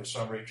motion for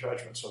summary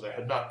judgment, so there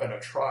had not been a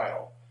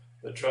trial.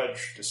 The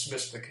judge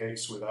dismissed the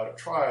case without a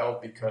trial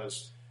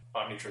because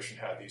Omnitrition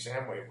had these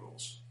Amway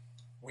rules.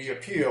 We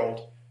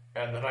appealed,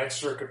 and the Ninth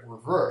Circuit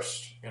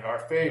reversed in our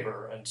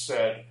favor and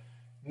said,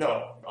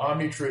 no,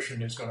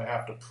 Omnitrition is going to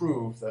have to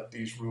prove that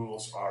these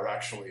rules are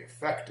actually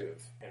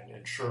effective in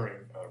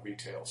ensuring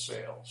retail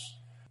sales.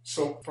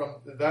 So from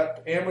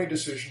that Amway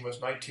decision was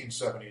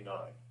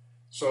 1979.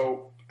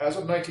 So as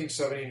of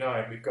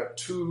 1979, we've got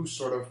two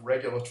sort of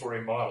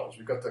regulatory models.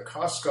 We've got the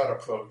Costco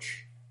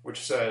approach,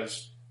 which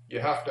says you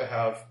have to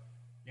have,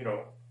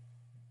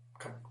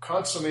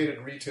 consummated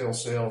retail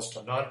sales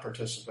to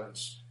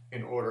non-participants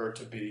in order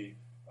to be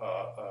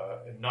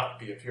not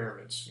be a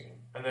pyramid scheme.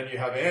 And then you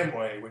have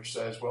Amway, which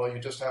says, well, you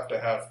just have to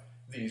have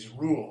these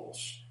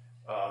rules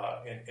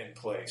in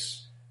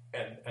place,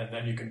 and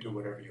then you can do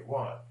whatever you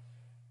want.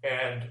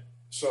 And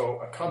so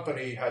a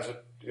company has an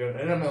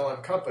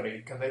MLM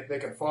company, they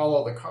can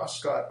follow the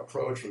Costco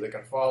approach or they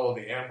can follow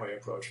the Amway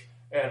approach.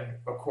 And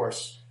of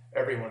course,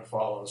 everyone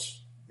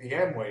follows the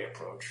Amway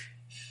approach.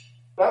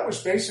 That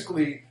was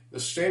basically the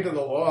state of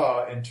the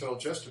law until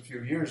just a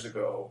few years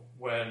ago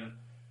when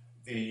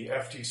the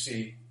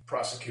FTC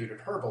prosecuted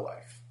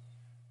Herbalife.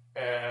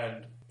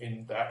 And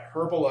in that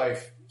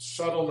Herbalife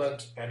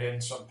settlement and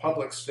in some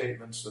public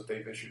statements that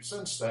they've issued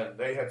since then,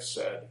 they have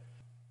said,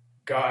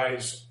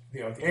 guys, the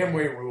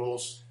Amway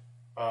rules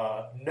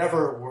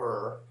never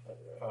were,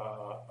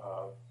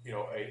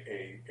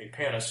 a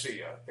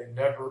panacea.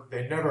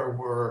 They never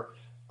were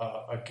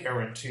a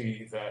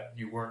guarantee that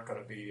you weren't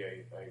going to be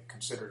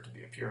considered to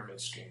be a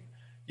pyramid scheme.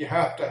 You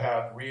have to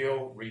have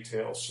real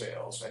retail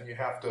sales, and you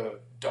have to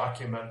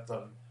document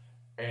them,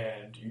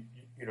 and you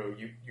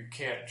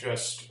can't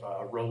just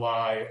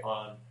rely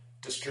on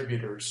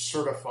distributors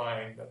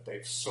certifying that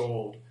they've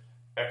sold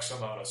X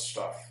amount of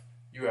stuff.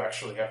 You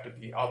actually have to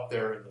be out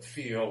there in the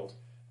field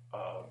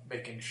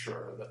making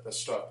sure that the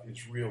stuff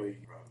is really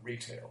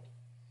retailed.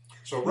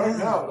 So right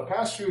now, the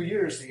past few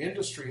years, the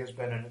industry has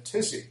been in a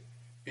tizzy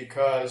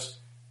because,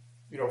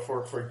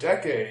 for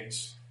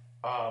decades,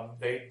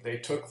 they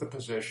took the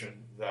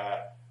position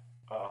that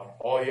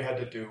all you had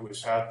to do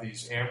was have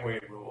these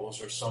Amway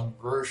rules or some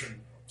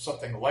version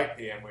something like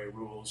the Amway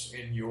rules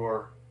in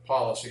your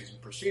policies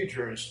and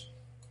procedures,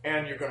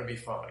 and you're going to be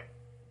fine.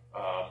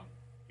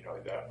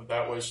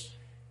 That was,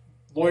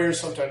 lawyers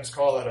sometimes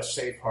call that a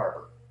safe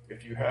harbor.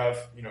 If you have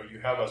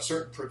a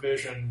certain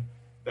provision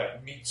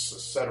that meets a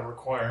set of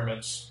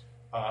requirements,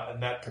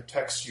 and that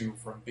protects you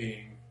from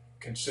being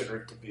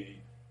considered to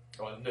be,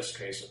 well, in this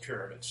case, a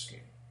pyramid scheme.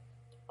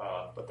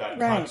 But that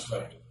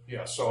concept,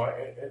 yeah.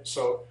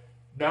 So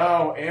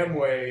now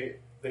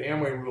the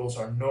Amway rules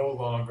are no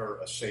longer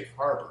a safe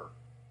harbor.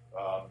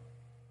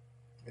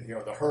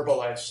 The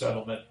Herbalife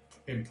settlement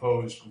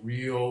imposed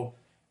real,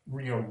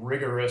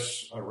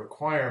 rigorous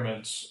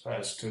requirements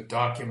as to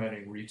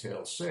documenting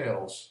retail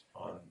sales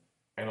on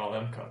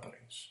MLM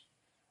companies.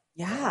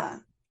 Yeah,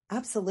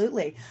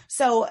 absolutely.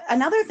 So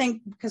another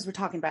thing, because we're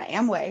talking about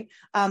Amway,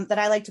 that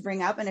I like to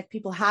bring up, and if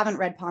people haven't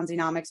read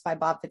Ponzinomics by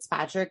Bob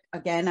Fitzpatrick,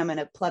 again, I'm going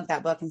to plug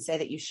that book and say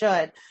that you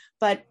should,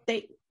 but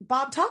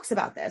Bob talks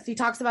about this. He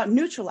talks about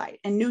Nutrilite,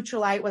 and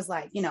Nutrilite was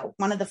like,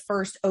 one of the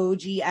first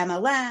OG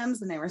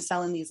MLMs, and they were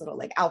selling these little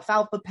like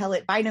alfalfa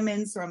pellet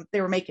vitamins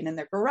they were making in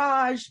their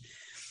garage.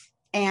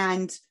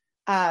 And,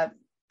 the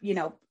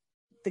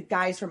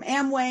guys from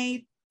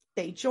Amway,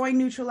 they joined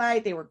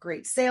Nutrilite. They were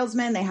great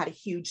salesmen. They had a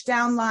huge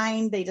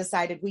downline. They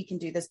decided we can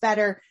do this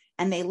better.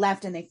 And they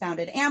left and they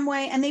founded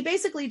Amway. And they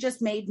basically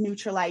just made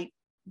Nutrilite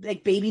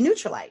like baby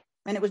Nutrilite.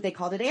 And they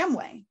called it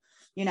Amway,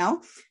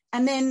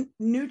 and then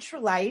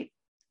Nutrilite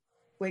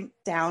went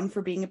down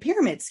for being a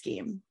pyramid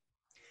scheme.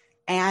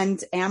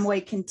 And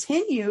Amway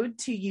continued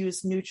to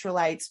use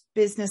Nutrilite's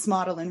business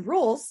model and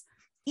rules,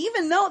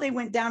 even though they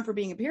went down for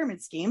being a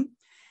pyramid scheme.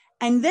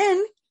 And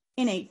then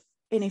in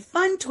a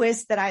fun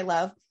twist that I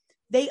love,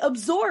 they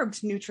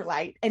absorbed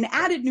Nutrilite and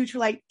added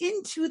Nutrilite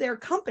into their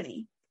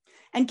company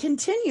and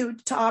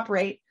continued to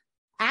operate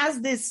as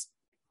this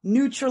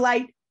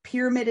Nutrilite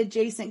pyramid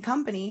adjacent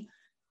company.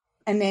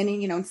 And then,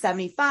 in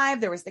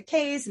 75, there was the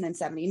case. And then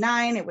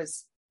 79, it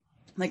was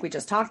like we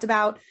just talked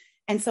about.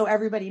 And so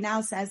everybody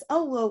now says,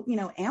 oh, well,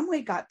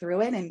 Amway got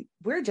through it and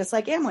we're just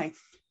like Amway.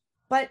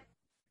 But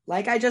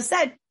like I just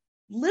said,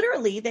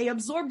 literally they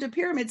absorbed a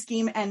pyramid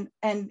scheme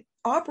and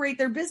operate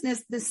their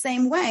business the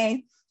same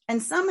way.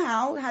 And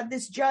somehow had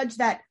this judge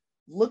that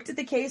looked at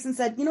the case and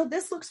said,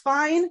 this looks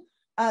fine.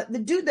 The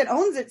dude that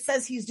owns it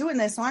says he's doing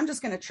this, so I'm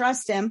just going to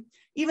trust him.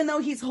 Even though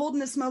he's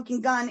holding a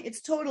smoking gun,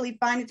 it's totally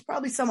fine. It's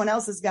probably someone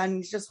else's gun.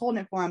 He's just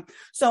holding it for him.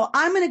 So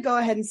I'm going to go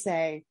ahead and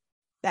say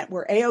that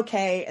we're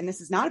A-okay, and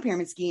this is not a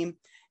pyramid scheme.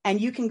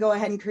 And you can go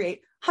ahead and create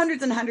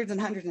hundreds and hundreds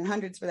and hundreds and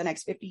hundreds for the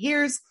next 50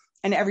 years,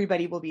 and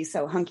everybody will be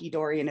so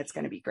hunky-dory, and it's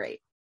going to be great.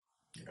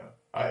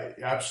 Yeah,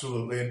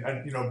 absolutely.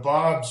 And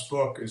Bob's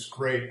book is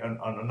great on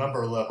a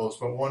number of levels,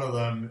 but one of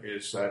them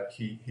is that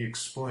he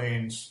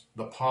explains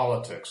the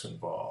politics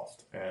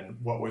involved and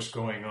what was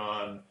going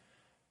on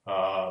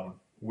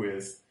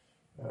with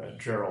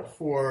Gerald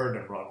Ford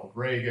and Ronald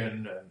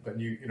Reagan.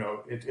 And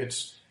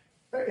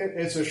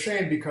it's a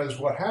shame because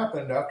what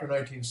happened after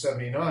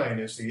 1979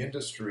 is the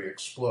industry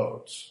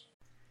explodes.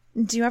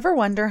 Do you ever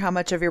wonder how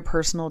much of your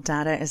personal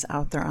data is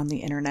out there on the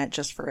internet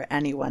just for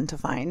anyone to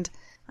find?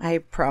 I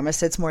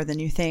promise it's more than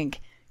you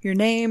think. Your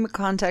name,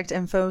 contact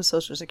info,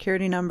 social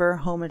security number,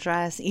 home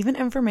address, even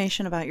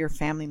information about your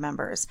family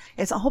members.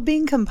 It's all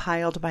being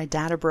compiled by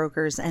data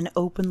brokers and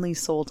openly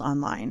sold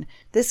online.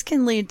 This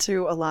can lead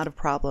to a lot of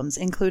problems,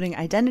 including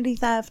identity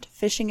theft,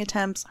 phishing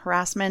attempts,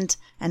 harassment,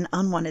 and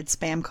unwanted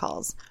spam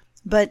calls.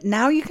 But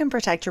now you can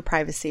protect your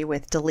privacy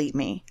with Delete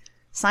Me.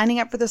 Signing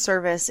up for the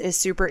service is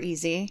super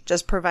easy.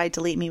 Just provide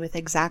Delete Me with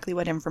exactly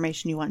what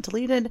information you want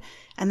deleted,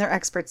 and their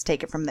experts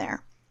take it from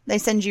there. They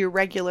send you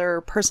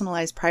regular,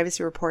 personalized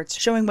privacy reports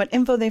showing what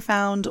info they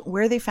found,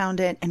 where they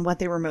found it, and what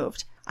they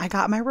removed. I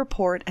got my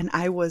report and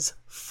I was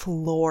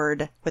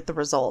floored with the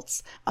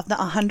results. Of the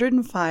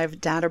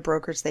 105 data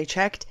brokers they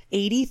checked,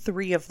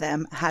 83 of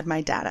them had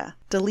my data.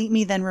 Delete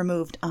Me then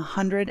removed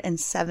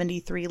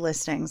 173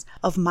 listings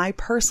of my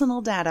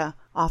personal data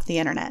off the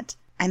internet,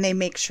 and they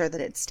make sure that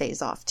it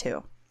stays off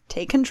too.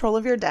 Take control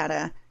of your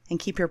data and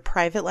keep your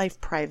private life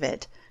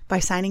private by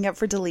signing up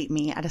for Delete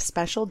Me at a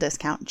special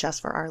discount just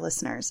for our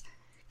listeners.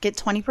 Get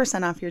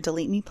 20% off your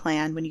Delete Me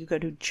plan when you go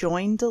to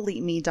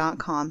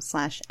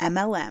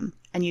joindeleteme.com/MLM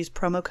and use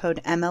promo code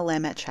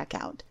MLM at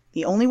checkout.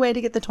 The only way to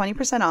get the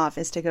 20% off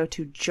is to go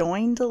to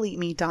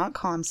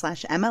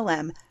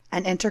joindeleteme.com/MLM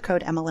and enter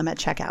code MLM at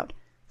checkout.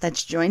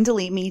 That's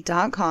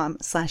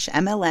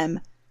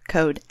joindeleteme.com/MLM,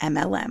 code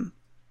MLM.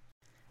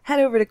 Head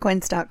over to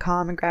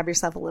quince.com and grab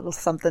yourself a little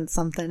something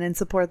something and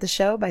support the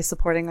show by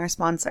supporting our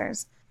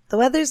sponsors. The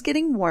weather's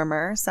getting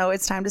warmer, so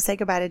it's time to say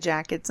goodbye to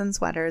jackets and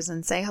sweaters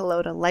and say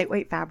hello to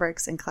lightweight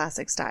fabrics and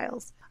classic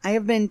styles. I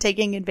have been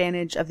taking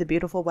advantage of the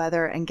beautiful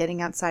weather and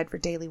getting outside for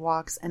daily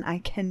walks, and I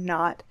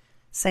cannot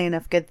say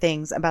enough good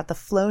things about the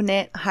Flow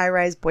Knit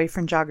high-rise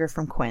boyfriend jogger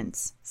from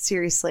Quince.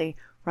 Seriously,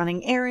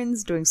 running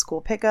errands, doing school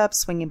pickups,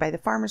 swinging by the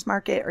farmer's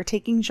market, or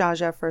taking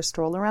Jaja for a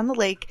stroll around the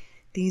lake,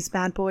 these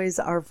bad boys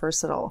are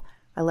versatile.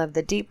 I love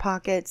the deep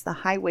pockets, the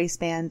high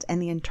waistband, and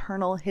the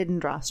internal hidden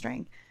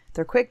drawstring.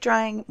 They're quick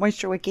drying,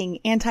 moisture wicking,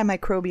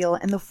 antimicrobial,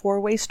 and the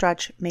 4-way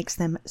stretch makes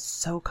them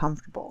so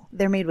comfortable.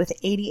 They're made with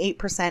 88%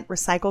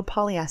 recycled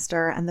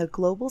polyester, and the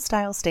Global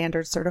Style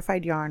Standard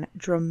certified yarn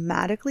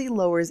dramatically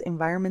lowers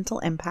environmental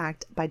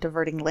impact by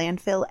diverting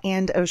landfill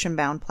and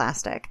ocean-bound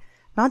plastic.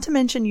 Not to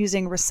mention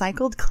using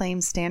recycled claim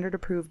standard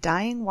approved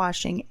dyeing,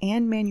 washing,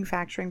 and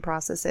manufacturing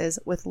processes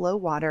with low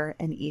water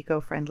and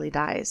eco-friendly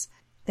dyes.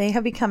 They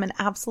have become an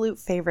absolute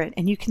favorite,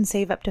 and you can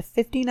save up to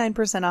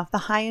 59% off the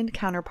high-end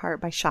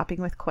counterpart by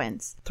shopping with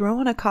Quince. Throw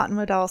on a cotton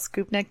modal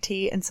scoop neck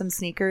tee and some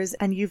sneakers,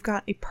 and you've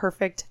got a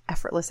perfect,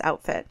 effortless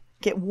outfit.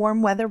 Get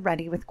warm weather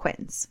ready with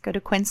Quince. Go to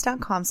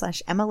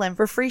quince.com/MLM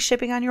for free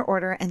shipping on your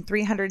order and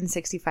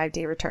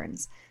 365-day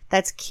returns.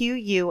 That's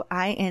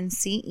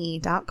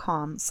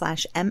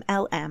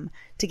QUINCE.com/MLM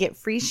to get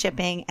free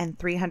shipping and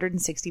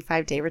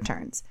 365-day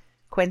returns.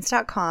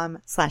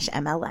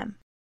 Quince.com/MLM.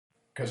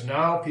 Because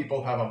now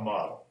people have a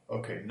model.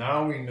 Okay,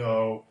 now we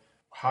know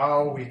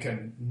how we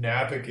can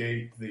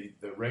navigate the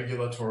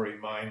regulatory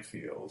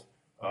minefield.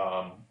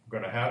 We're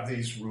going to have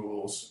these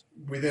rules.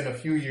 Within a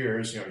few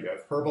years, you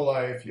have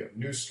Herbalife, you have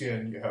Nu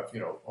Skin, you have,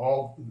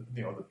 all,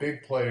 the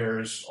big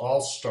players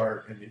all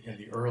start in the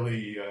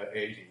early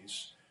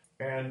 80s.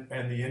 And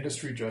the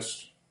industry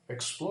just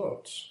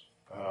explodes.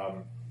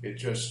 It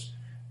just...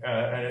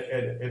 and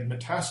it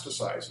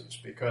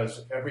metastasizes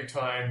because every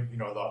time,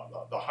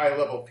 the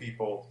high-level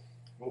people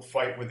will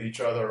fight with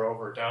each other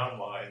over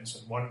downlines,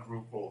 and one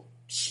group will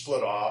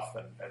split off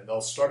and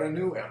they'll start a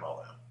new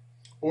MLM.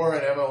 Or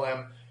an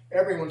MLM,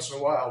 every once in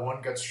a while,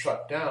 one gets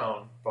shut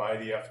down by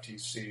the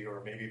FTC or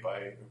maybe by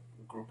a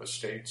group of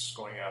states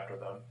going after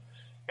them.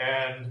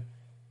 And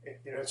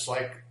it's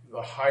like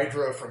the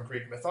Hydra from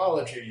Greek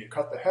mythology. You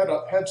cut the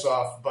heads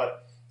off,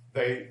 but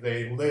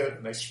they live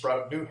and they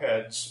sprout new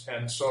heads.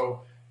 And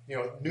so,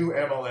 new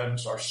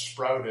MLMs are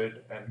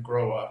sprouted and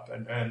grow up.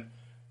 And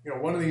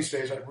one of these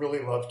days, I'd really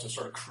love to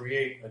sort of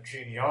create a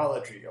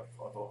genealogy of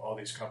all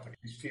these companies.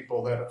 These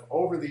people that have,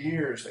 over the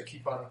years, they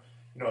keep on,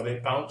 they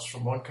bounce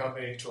from one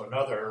company to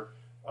another.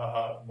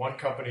 One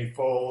company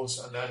folds,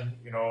 and then,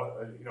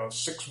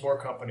 6 more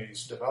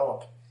companies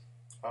develop.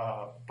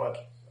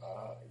 But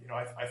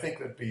I think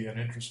that'd be an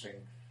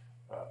interesting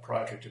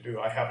project to do.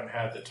 I haven't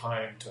had the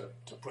time to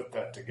put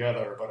that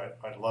together, but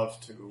I'd love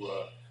to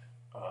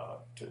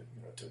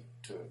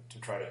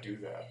try to do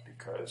that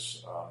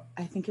because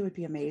I think it would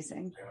be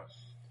amazing.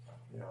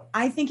 Yeah.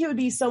 I think it would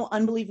be so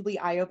unbelievably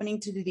eye-opening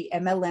to do the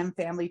MLM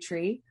family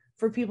tree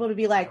for people to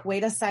be like,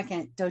 wait a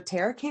second,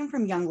 doTERRA came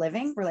from Young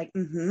Living? We're like,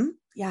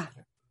 yeah.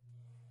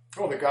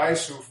 Well, the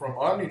guys who from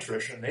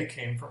Omnitrition, they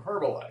came from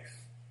Herbalife.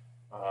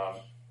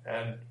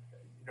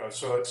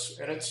 So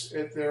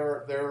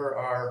there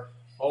are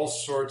all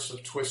sorts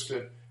of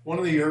twisted. One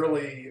of the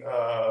early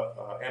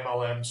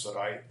MLMs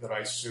that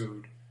I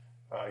sued,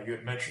 you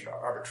had mentioned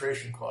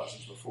arbitration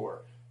clauses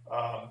before,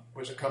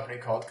 was a company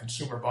called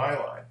Consumer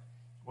Byline.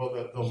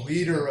 Well, the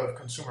leader of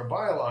Consumer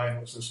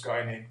Byline was this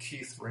guy named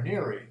Keith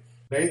Raniere.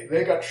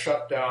 They got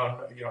shut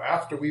down,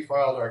 after we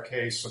filed our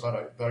case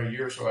about a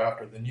year or so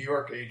after. The New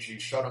York AG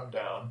shut him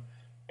down,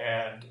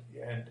 and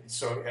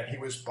he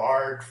was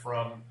barred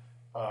from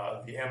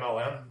the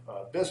MLM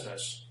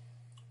business.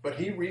 But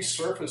he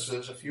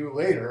resurfaces a few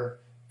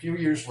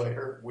years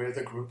later with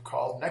a group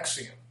called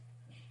NXIVM.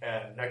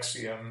 And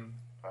NXIVM,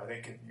 I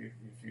think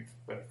if you've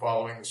been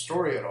following the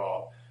story at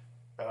all,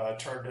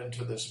 turned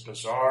into this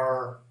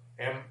bizarre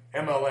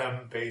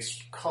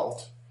MLM-based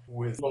cult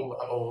with low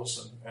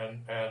levels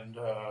and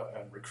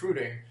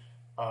recruiting.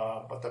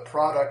 But the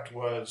product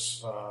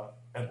was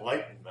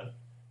enlightenment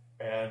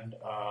and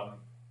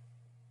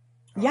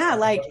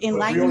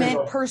enlightenment,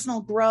 really,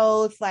 personal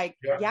growth,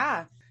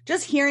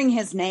 just hearing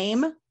his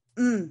name,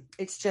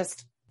 it's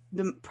just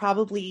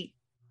probably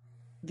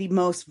the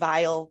most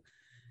vile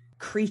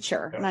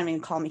creature. I'm not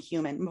even call him a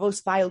human,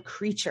 most vile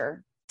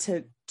creature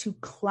to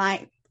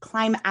climb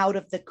out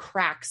of the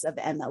cracks of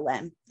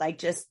MLM,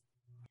 just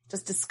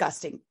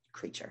disgusting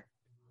creature.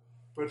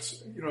 But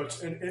it's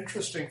an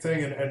interesting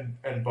thing,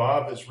 and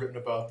Bob has written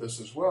about this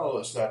as well,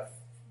 is that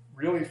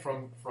really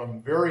from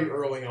very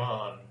early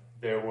on,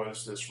 there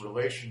was this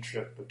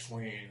relationship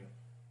between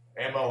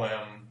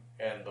MLM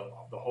and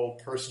the whole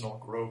personal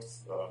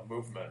growth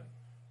movement.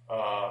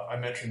 I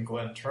mentioned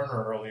Glenn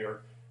Turner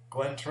earlier.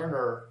 Glenn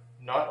Turner,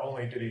 not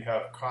only did he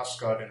have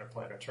Costco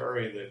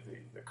Interplanetary,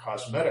 the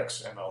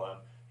cosmetics MLM,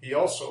 he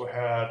also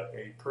had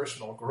a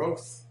personal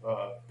growth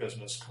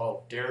business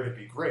called Dare to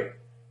Be Great,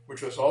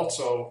 which was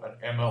also an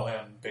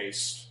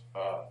MLM-based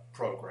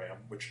program,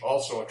 which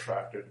also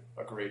attracted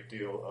a great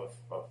deal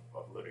of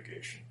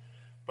litigation.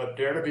 But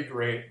Dare to Be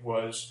Great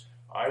was,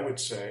 I would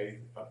say,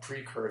 a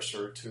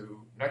precursor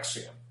to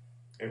NXIVM.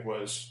 It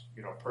was,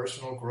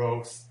 personal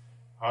growth,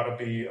 how to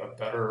be a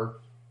better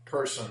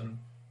person,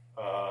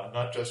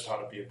 not just how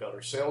to be a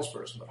better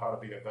salesperson, but how to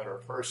be a better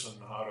person,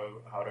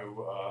 how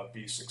to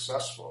be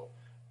successful.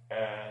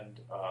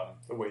 And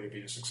the way to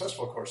be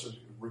successful, of course, is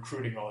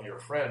recruiting all your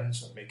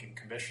friends and making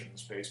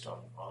commissions based on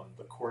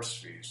the course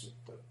fees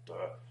that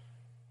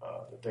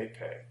they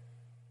pay.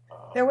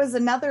 There was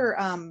another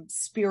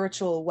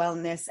spiritual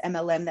wellness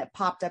MLM that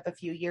popped up a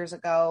few years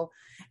ago.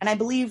 And I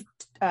believe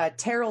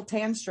Terrell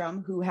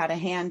Tanstrom, who had a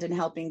hand in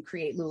helping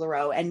create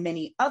LuLaRoe and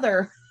many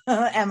other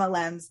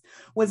MLMs,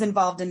 was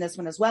involved in this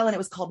one as well. And it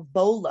was called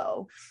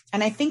Bolo.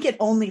 And I think it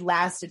only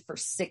lasted for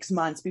 6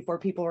 months before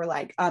people were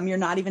like, you're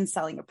not even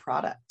selling a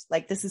product.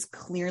 Like, this is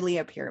clearly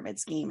a pyramid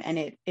scheme. And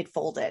it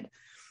folded.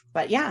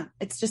 But yeah,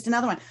 it's just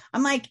another one.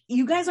 I'm like,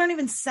 you guys aren't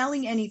even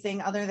selling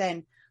anything other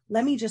than,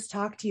 let me just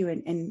talk to you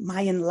and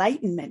my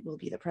enlightenment will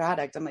be the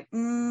product. I'm like,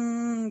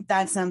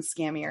 that sounds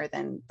scammier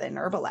than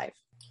Herbalife.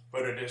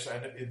 But it is,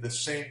 and the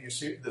same, you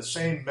see the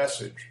same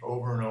message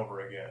over and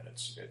over again.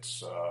 It's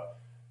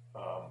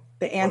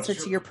the answer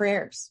to your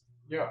prayers.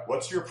 Yeah.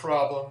 What's your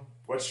problem?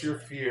 What's your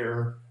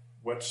fear?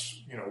 What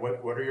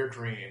are your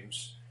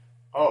dreams?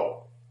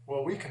 Oh,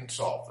 well, we can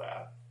solve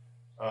that.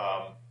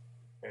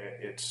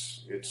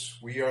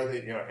 We are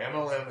the,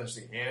 MLM is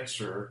the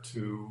answer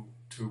to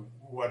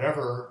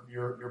whatever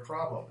your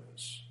problem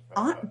is.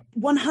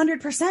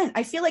 100%.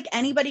 I feel like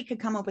anybody could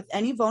come up with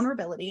any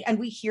vulnerability, and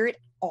we hear it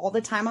all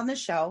the time on the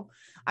show.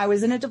 I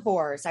was in a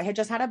divorce. I had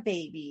just had a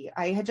baby.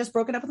 I had just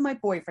broken up with my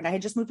boyfriend. I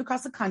had just moved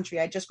across the country.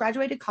 I just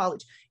graduated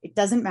college. It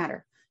doesn't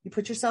matter. You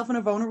put yourself in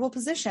a vulnerable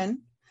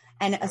position,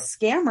 and a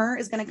scammer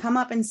is going to come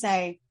up and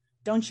say,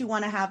 don't you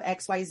want to have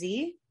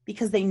XYZ?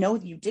 Because they know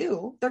you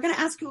do. They're going to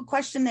ask you a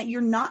question that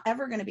you're not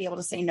ever going to be able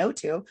to say no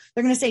to.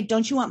 They're going to say,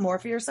 don't you want more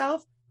for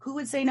yourself? Who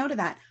would say no to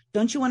that?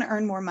 Don't you want to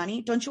earn more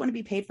money? Don't you want to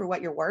be paid for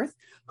what you're worth?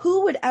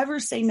 Who would ever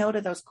say no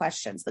to those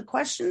questions? The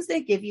questions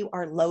they give you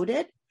are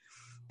loaded.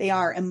 They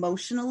are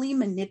emotionally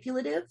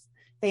manipulative.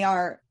 They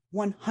are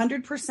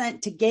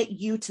 100% to get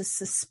you to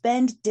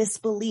suspend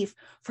disbelief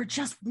for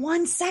just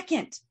 1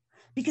 second.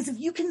 Because if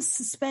you can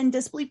suspend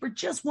disbelief for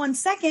just 1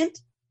 second,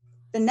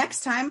 the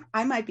next time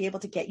I might be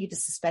able to get you to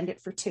suspend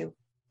it for 2.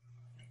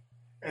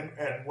 And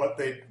what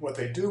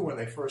they do when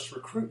they first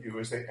recruit you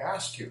is they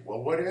ask you,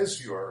 well, what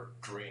is your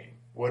dream?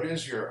 Are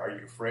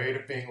you afraid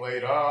of being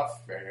laid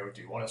off?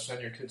 Do you want to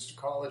send your kids to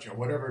college?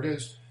 Whatever it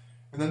is.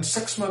 And then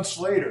 6 months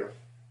later,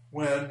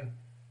 when,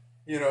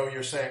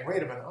 you're saying,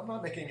 wait a minute, I'm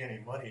not making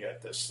any money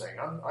at this thing.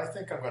 I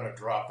think I'm going to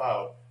drop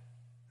out.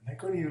 And they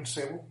go to you and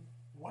say, well,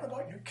 what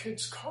about your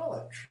kids'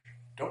 college?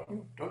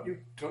 Don't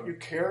you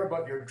care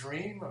about your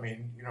dream? I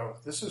mean,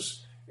 this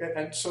is,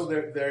 and so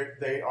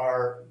they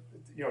are,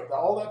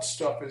 all that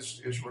stuff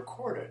is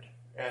recorded,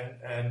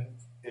 and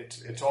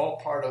it's all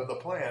part of the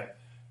plan.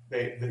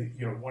 They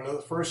one of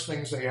the first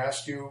things they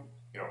ask you,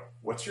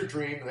 what's your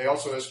dream? And they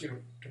also ask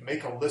you to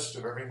make a list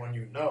of everyone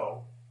you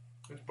know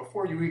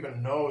before you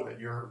even know that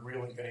you're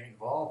really getting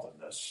involved in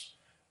this.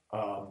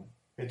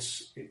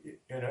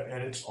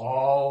 It's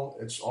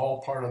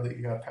all part of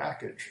the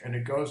package, and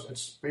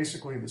it's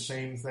basically the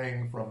same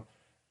thing from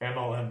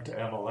MLM to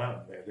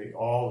MLM. They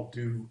all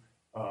do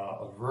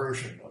a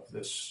version of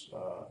this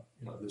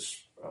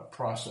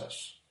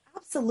process.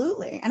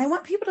 Absolutely. And I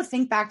want people to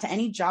think back to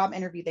any job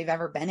interview they've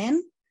ever been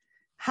in.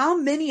 How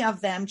many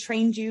of them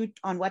trained you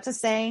on what to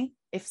say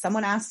if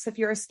someone asks if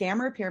you're a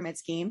scam or a pyramid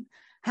scheme?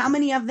 How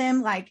many of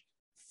them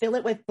fill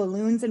it with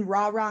balloons and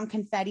rah-rah and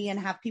confetti and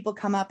have people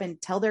come up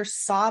and tell their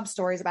sob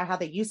stories about how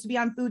they used to be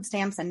on food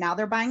stamps and now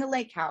they're buying a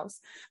lake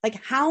house?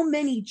 How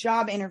many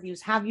job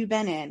interviews have you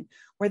been in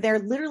where they're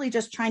literally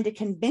just trying to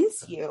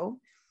convince you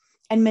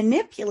and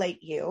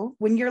manipulate you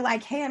when you're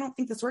like, hey, I don't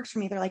think this works for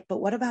me. They're like, but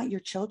what about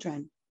your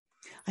children?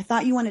 I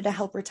thought you wanted to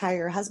help retire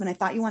your husband. I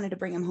thought you wanted to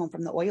bring him home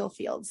from the oil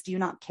fields. Do you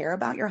not care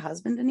about your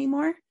husband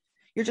anymore?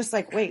 You're just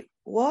like, wait,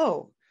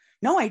 whoa.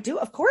 No, I do.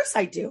 Of course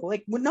I do.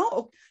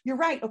 No, you're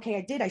right. Okay,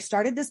 I did. I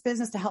started this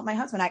business to help my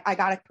husband. I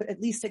got to put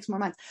at least 6 more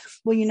months.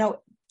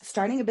 Well,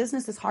 starting a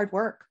business is hard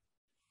work.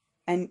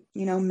 And,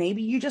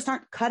 maybe you just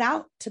aren't cut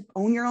out to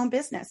own your own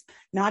business.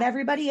 Not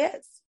everybody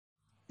is.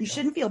 You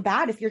shouldn't feel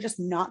bad if you're just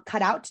not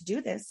cut out to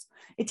do this.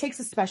 It takes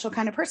a special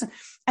kind of person.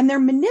 And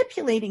they're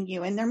manipulating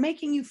you and they're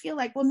making you feel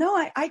like, well, no,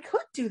 I could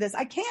do this.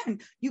 I can.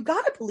 You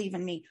got to believe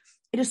in me.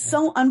 It is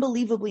so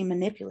unbelievably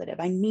manipulative.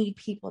 I need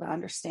people to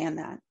understand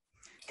that.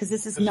 Because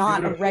this is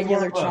not a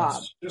regular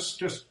job.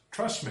 Just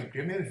trust me.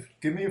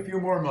 Give me a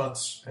few more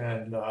months,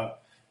 and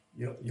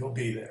you'll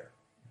be there.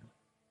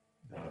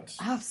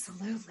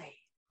 Absolutely.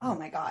 Oh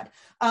my God.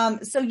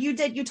 So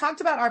you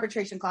talked about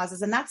arbitration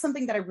clauses, and that's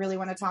something that I really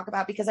want to talk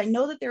about because I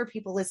know that there are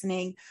people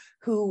listening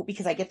who,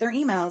 because I get their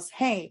emails,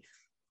 hey,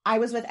 I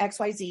was with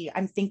XYZ.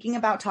 I'm thinking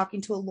about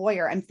talking to a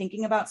lawyer. I'm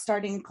thinking about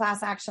starting a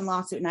class action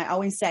lawsuit. And I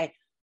always say,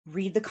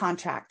 read the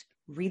contract.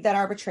 Read that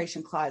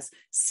arbitration clause.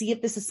 See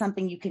if this is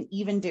something you can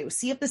even do.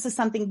 See if this is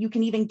something you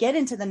can even get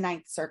into the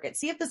Ninth Circuit.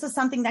 See if this is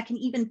something that can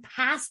even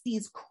pass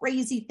these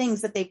crazy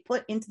things that they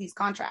put into these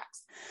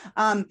contracts.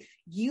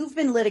 You've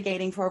been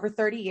litigating for over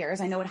 30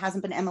 years. I know it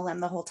hasn't been MLM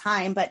the whole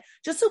time, but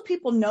just so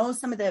people know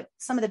some of the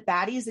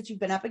baddies that you've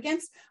been up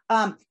against,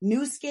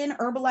 Nu Skin,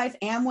 Herbalife,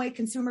 Amway,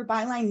 Consumer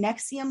Byline,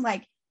 Nexium,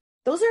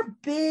 those are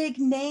big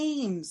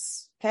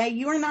names. Okay.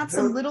 You are not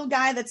some little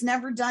guy that's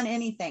never done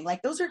anything.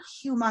 Those are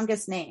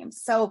humongous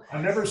names. So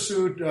I never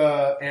sued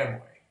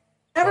Amway.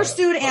 Never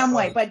sued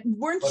Amway, but but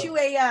weren't you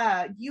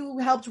you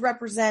helped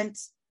represent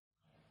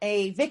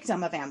a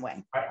victim of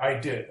Amway? I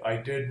did. I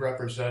did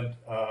represent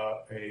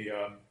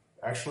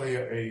actually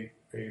a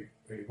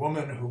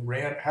woman who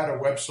had a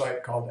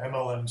website called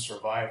MLM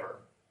Survivor,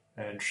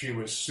 and she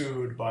was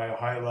sued by a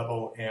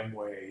high-level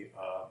Amway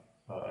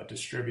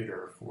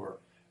distributor for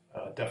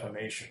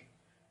defamation.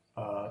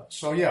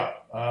 So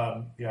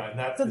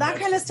that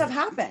kind of stuff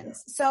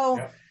happens.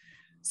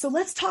 So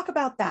let's talk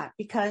about that,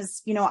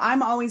 because,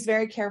 I'm always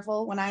very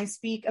careful when I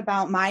speak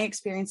about my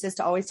experiences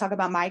to always talk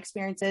about my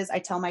experiences. I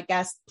tell my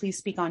guests, please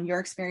speak on your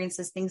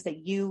experiences, things that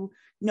you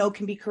know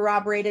can be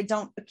corroborated.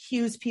 Don't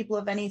accuse people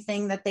of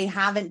anything that they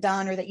haven't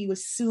done or that you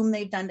assume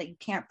they've done that you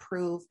can't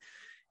prove.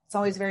 It's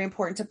always very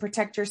important to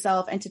protect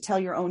yourself and to tell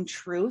your own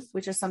truth,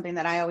 which is something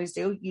that I always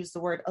do. Use the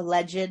word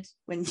alleged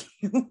when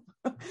you,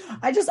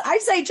 I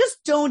say,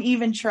 just don't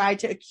even try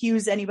to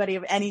accuse anybody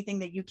of anything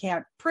that you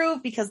can't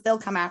prove, because they'll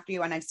come after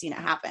you. And I've seen it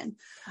happen.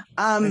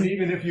 And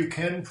even if you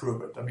can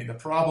prove it, I mean, the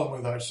problem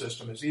with our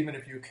system is even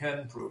if you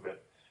can prove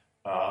it,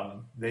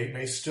 they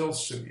may still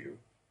sue you.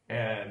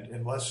 And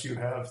unless you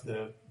have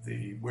the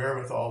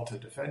wherewithal to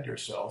defend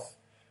yourself,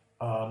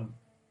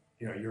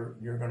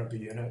 you're going to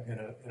be in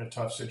a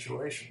tough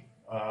situation.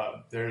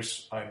 I'm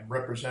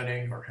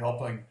representing or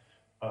helping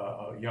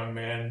a young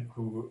man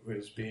who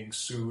is being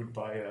sued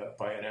by an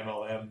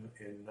MLM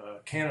in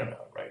Canada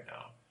right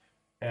now,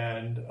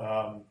 and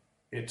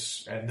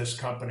this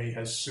company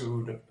has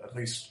sued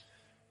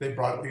they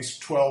brought at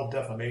least 12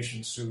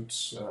 defamation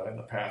suits in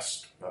the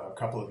past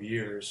couple of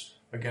years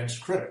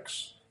against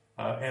critics,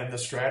 and the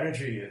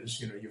strategy is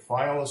you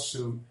file a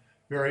suit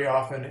very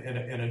often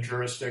in a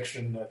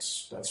jurisdiction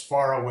that's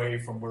far away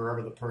from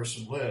wherever the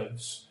person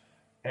lives,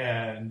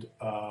 and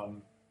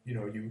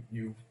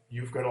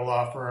you've got a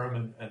law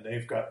firm and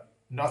they've got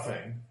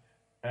nothing,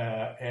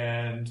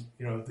 and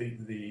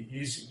the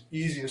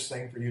easiest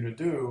thing for you to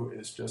do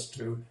is just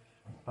to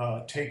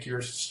take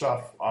your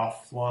stuff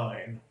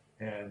offline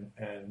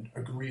and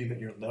agree that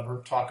you'll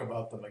never talk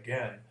about them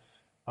again.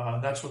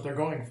 That's what they're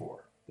going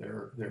for.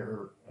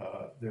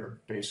 They're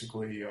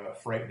basically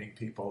frightening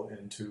people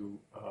into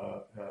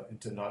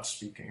not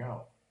speaking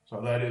out.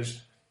 So that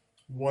is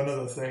one of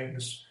the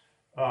things,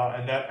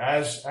 and that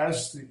as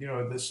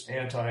this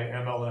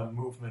anti-MLM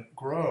movement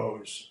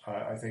grows,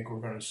 I think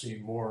we're going to see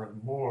more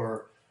and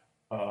more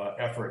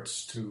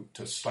efforts to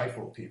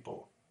stifle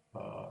people.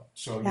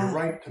 So you're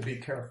right to be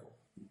careful.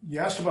 You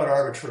asked about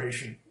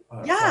arbitration.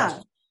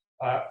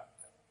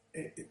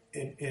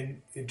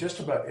 In just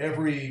about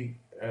every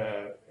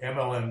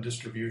MLM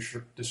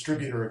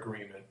distributor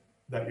agreement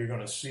that you're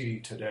going to see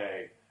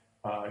today,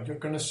 you're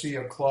going to see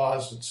a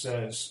clause that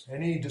says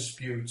any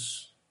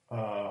disputes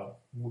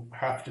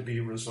have to be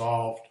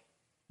resolved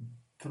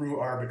through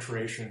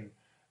arbitration,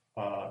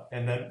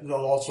 and then they'll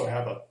also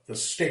have the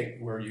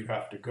state where you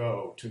have to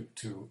go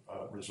to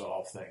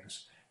resolve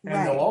things. And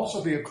There'll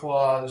also be a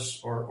clause,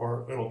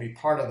 or it'll be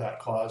part of that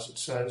clause that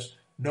says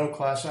no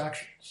class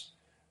actions.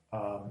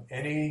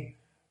 Any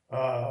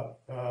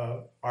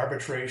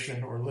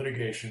arbitration or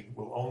litigation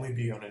will only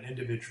be on an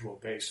individual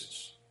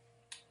basis.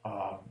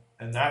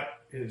 And that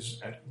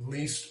is at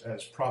least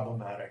as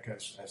problematic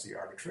as the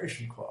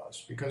arbitration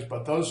clause,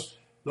 but those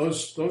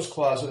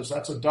clauses,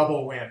 that's a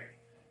double whammy.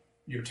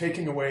 You're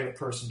taking away the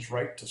person's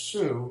right to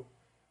sue,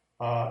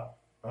 and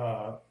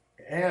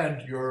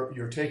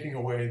you're taking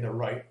away the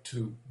right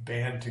to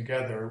band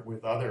together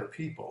with other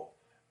people,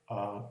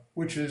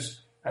 which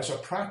is, as a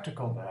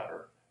practical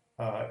matter,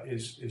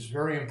 is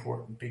very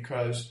important,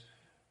 because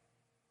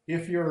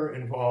if you're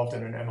involved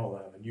in an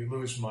MLM and you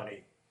lose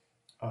money,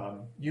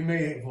 you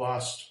may have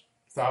lost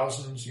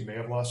thousands, you may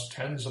have lost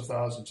tens of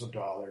thousands of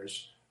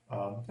dollars.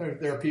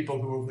 There are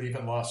people who have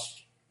even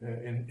lost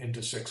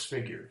into six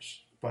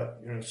figures,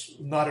 but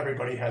not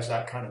everybody has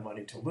that kind of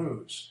money to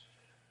lose.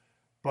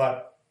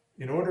 But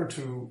in order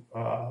to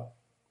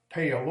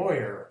pay a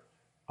lawyer,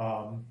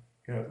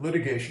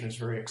 litigation is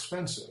very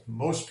expensive.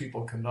 Most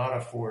people cannot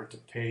afford to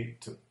pay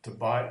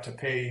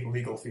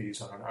legal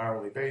fees on an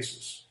hourly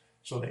basis.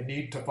 So they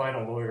need to find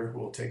a lawyer who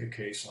will take a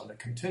case on a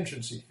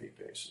contingency fee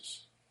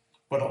basis.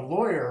 But a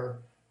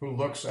lawyer who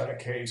looks at a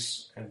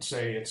case and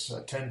say it's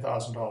a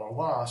 $10,000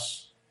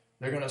 loss,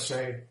 they're going to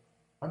say,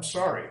 I'm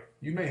sorry,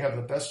 you may have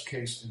the best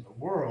case in the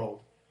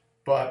world,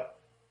 but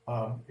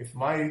if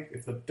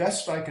the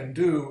best I can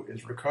do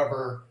is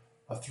recover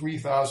a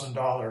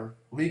 $3,000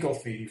 legal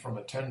fee from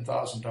a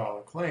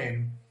 $10,000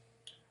 claim,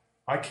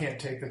 I can't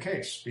take the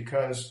case,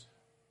 because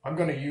I'm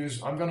going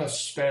to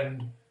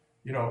spend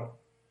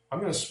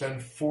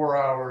 4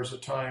 hours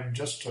of time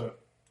just to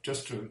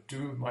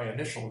do my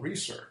initial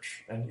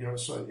research. And,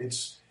 so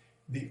it's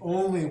the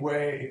only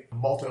way a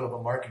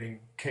multi-level marketing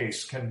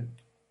case can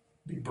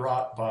be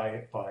brought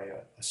by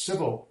a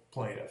civil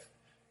plaintiff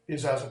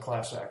is as a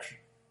class action,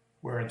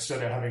 where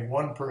instead of having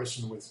one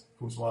person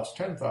who's lost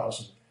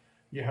 10,000,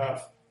 you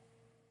have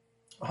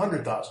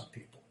 100,000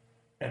 people.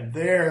 And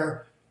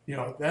there,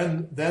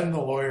 then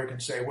the lawyer can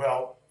say,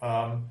 well,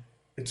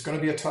 it's going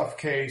to be a tough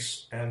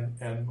case, and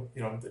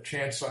the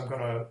chance I'm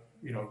going to,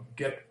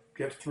 get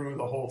get through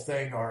the whole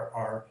thing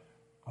are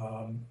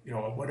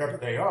whatever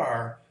they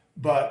are,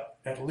 but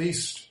at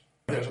least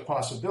there's a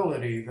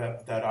possibility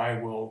that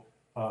I will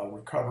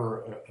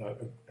recover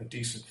a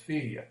decent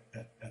fee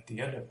at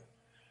the end of it.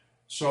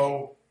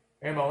 So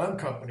MLM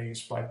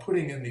companies, by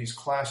putting in these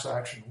class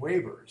action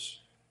waivers,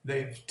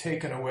 they've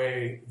taken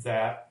away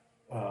that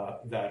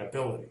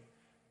ability.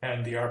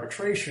 And the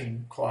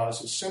arbitration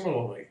clause is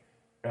similarly,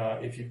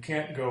 if you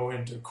can't go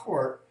into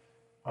court,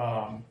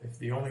 if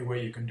the only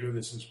way you can do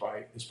this is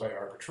by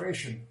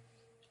arbitration,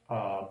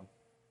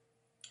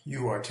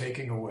 you are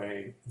taking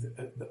away,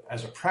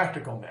 as a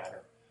practical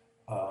matter,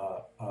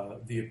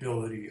 the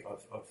ability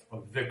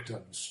of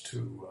victims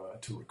to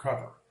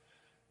recover.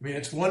 I mean,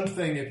 it's one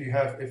thing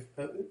if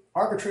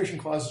arbitration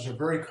clauses are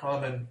very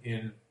common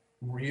in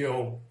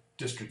real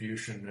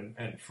distribution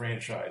and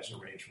franchise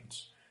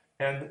arrangements.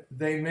 And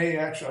they may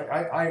actually,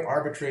 I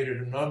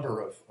arbitrated a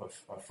number of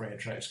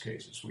franchise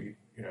cases.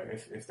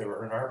 If there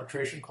were an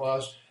arbitration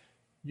clause,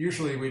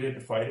 usually we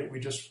didn't fight it. We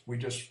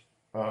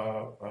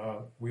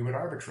would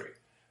arbitrate.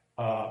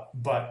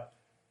 But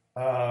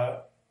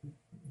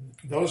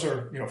those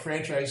are,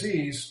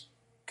 franchisees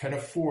can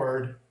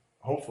afford,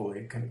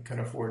 hopefully, can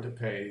afford to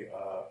pay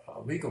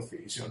legal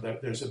fees.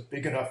 There's a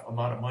big enough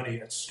amount of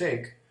money at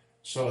stake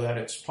so that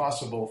it's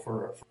possible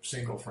for a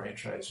single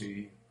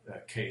franchisee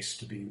case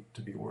to be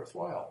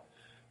worthwhile.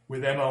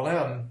 With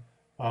MLM,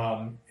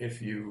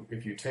 if you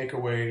take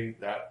away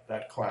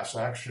that class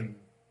action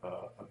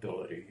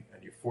ability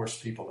and you force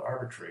people to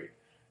arbitrate,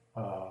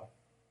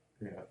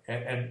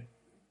 and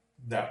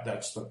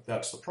that's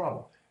the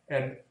problem.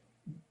 And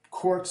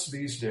courts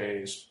these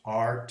days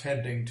are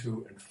tending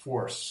to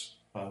enforce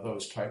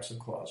those types of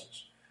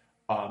clauses.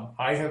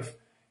 I have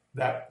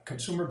that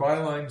Consumer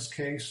Bylines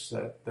case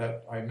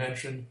that I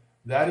mentioned.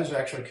 That is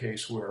actually a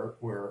case where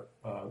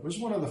it was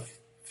one of the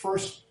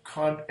first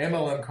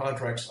MLM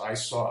contracts I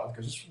saw,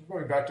 because it's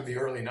going back to the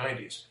early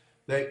 90s.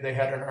 They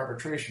had an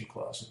arbitration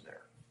clause in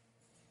there,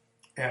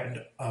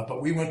 and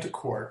but we went to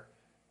court,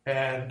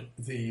 and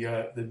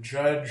the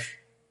judge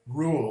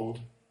ruled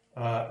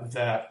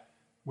that,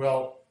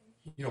 well,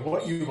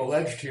 what you've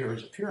alleged here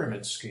is a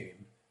pyramid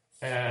scheme,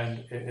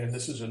 and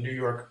this is a New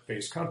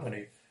York-based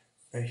company.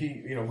 And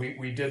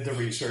we did the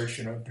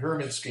research.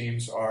 Pyramid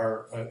schemes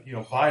are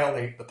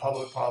violate the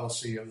public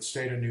policy of the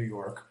state of New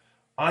York.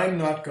 I'm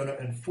not going to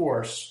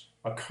enforce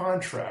a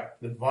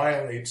contract that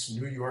violates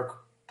New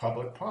York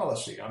public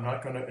policy. I'm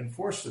not going to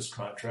enforce this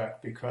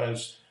contract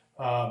because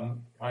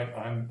I'm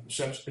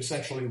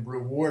essentially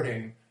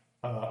rewarding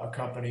a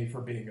company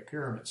for being a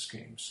pyramid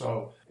scheme.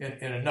 So in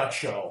a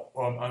nutshell,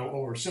 I'm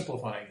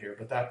oversimplifying here,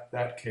 but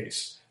that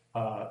case,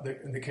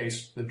 in the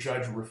case, the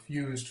judge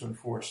refused to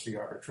enforce the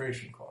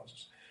arbitration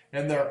clauses.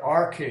 And there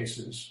are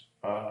cases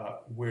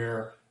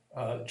where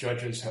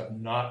judges have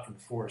not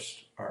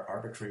enforced our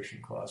arbitration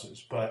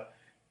clauses, but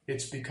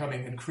it's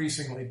becoming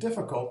increasingly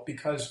difficult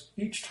because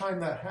each time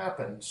that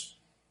happens,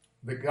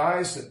 the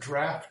guys that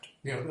draft,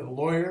 the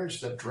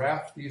lawyers that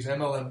draft these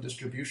MLM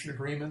distribution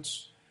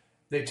agreements,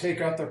 they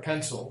take out their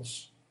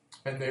pencils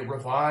and they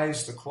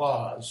revise the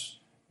clause,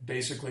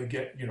 basically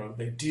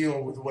they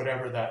deal with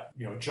whatever that,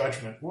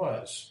 judgment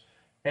was.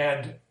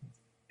 And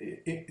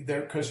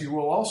because you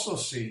will also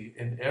see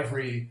in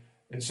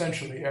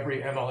essentially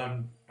every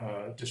MLM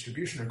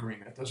distribution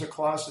agreement, there's a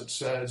clause that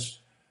says,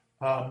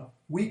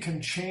 we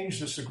can change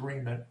this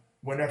agreement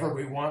whenever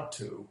we want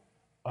to,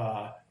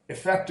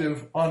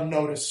 effective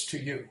unnoticed to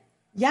you.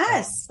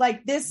 Yes,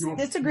 like this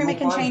agreement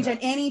can change at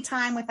any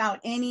time without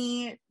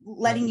any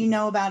letting you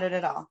know about it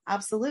at all.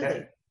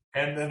 Absolutely.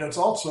 And then there's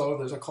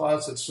a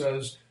clause that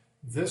says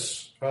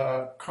this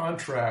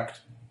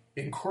contract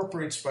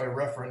incorporates by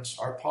reference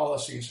our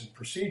policies and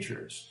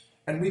procedures,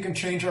 and we can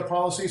change our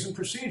policies and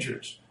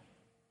procedures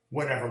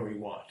whenever we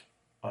want,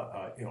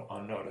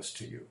 unnoticed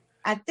to you.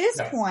 At this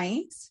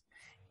point,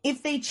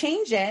 if they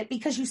change it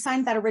because you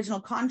signed that original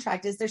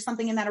contract, is there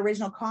something in that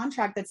original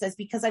contract that says,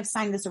 because I've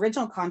signed this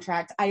original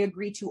contract, I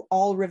agree to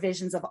all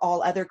revisions of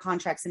all other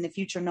contracts in the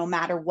future, no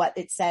matter what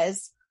it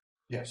says?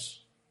 Yes,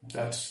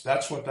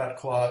 that's what that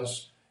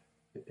clause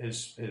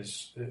is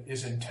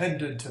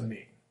intended to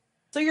mean.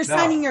 So you're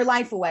signing your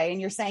life away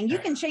and you're saying you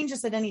can change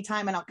this at any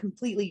time and I'll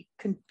completely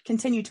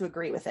continue to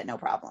agree with it. No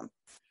problem.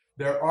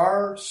 There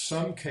are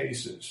some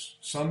cases,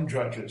 some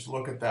judges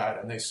look at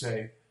that and they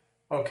say,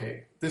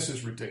 okay, this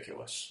is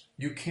ridiculous.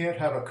 You can't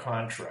have a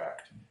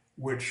contract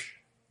which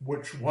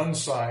one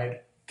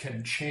side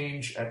can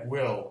change at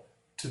will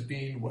to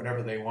mean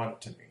whatever they want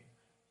it to mean.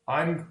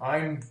 I,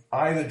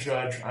 the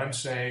judge, I'm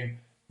saying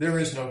there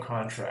is no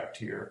contract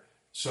here.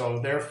 So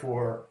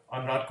therefore,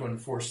 I'm not going to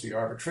enforce the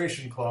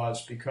arbitration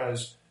clause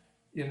because,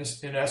 in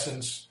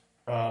essence,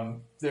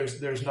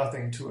 there's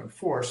nothing to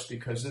enforce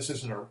because this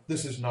is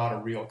not a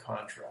real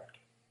contract.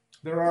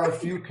 There are a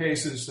few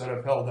cases that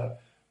have held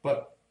that,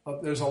 but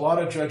there's a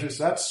lot of judges.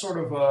 That's sort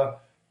of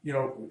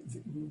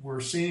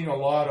we're seeing a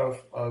lot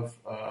of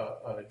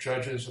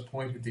judges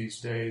appointed these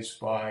days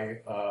by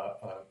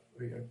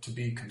to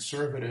be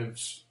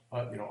conservatives,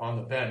 on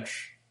the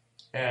bench,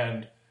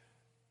 and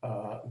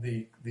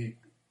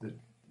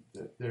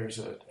there's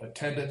a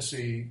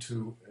tendency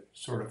to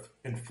sort of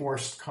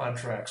enforce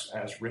contracts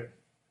as written,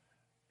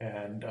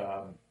 and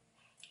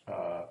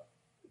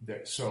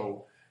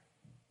so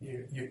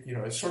you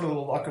know, it's sort of the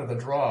luck of the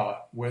draw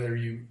whether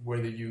you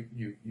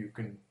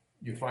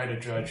find a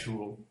judge who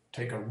will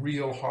take a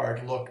real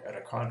hard look at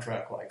a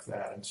contract like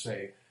that and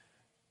say,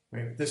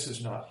 this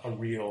is not a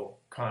real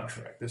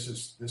contract. This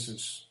is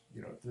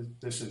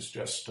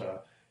just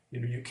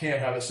you can't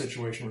have a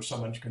situation where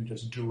someone can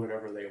just do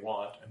whatever they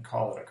want and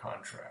call it a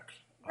contract.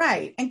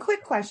 Right. And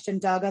quick question,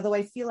 Doug, although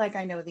I feel like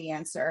I know the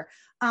answer.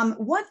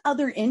 What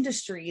other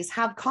industries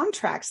have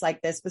contracts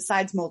like this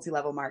besides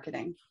multi-level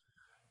marketing?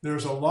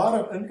 There's a lot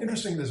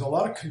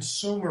of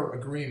consumer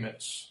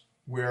agreements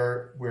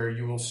where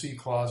you will see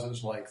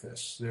clauses like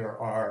this. There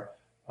are,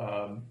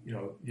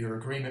 your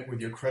agreement with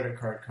your credit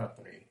card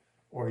company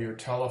or your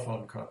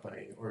telephone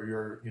company or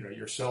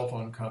your cell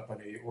phone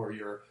company or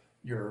your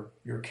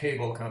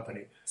cable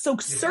company. So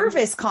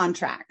service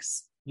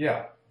contracts.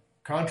 Yeah.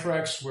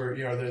 Contracts where,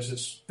 there's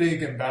this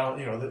big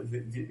imbalance,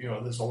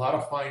 there's a lot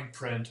of fine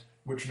print,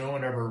 which no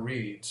one ever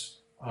reads.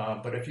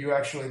 But if you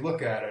actually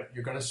look at it,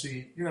 you're going to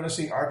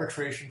see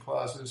arbitration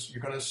clauses.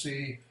 You're going to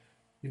see,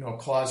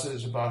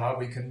 clauses about how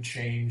we can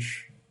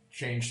change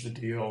the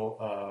deal,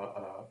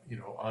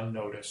 on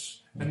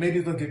notice. And maybe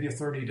they'll give you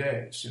 30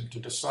 days to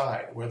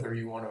decide whether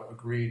you want to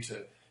agree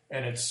to,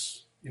 and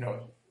it's,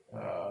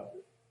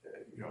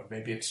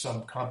 maybe it's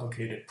some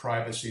complicated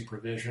privacy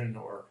provision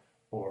or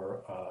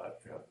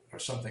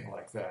something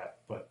like that.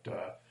 But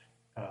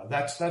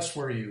that's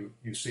where you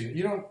see it.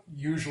 You don't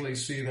usually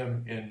see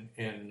them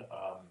in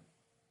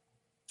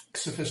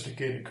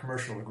sophisticated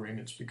commercial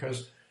agreements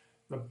because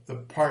the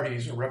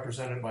parties are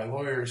represented by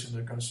lawyers, and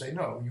they're going to say,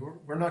 no,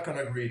 we're not going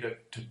to agree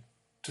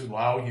to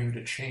allow you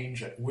to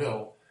change at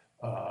will,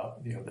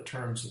 the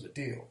terms of the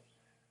deal.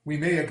 We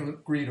may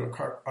agree to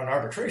an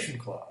arbitration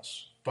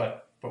clause,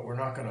 but we're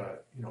not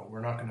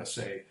going to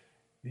say,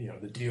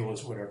 the deal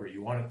is whatever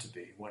you want it to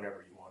be,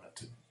 whenever you want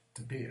it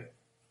to be it.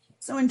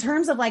 So in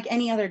terms of like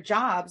any other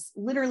jobs,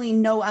 literally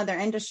no other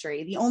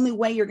industry, the only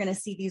way you're going to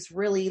see these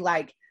really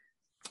like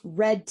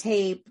red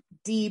tape,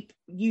 deep,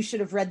 you should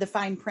have read the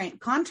fine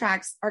print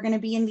contracts are going to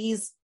be in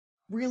these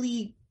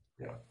really,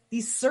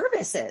 these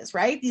services,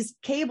 right? These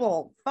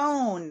cable,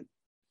 phone,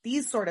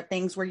 these sort of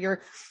things where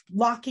you're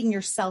locking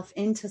yourself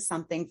into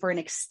something for an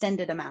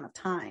extended amount of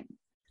time.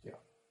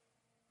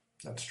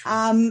 That's true.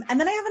 And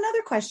then I have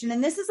another question,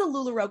 and this is a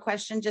LuLaRoe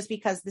question just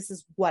because this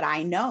is what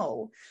I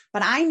know.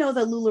 But I know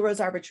that LuLaRoe's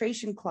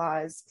arbitration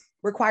clause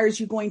requires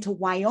you going to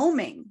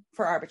Wyoming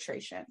for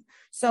arbitration.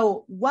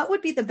 So what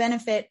would be the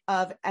benefit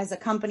of, as a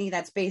company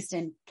that's based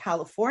in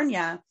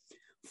California,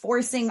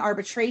 forcing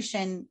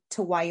arbitration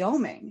to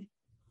Wyoming?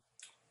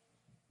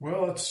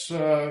 Well, it's,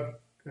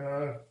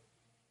 that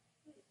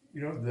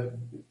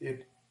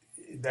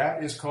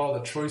is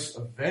called a choice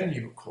of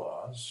venue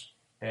clause.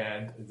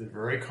 And they're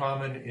very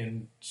common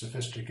in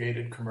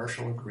sophisticated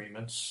commercial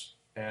agreements.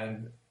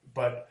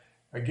 But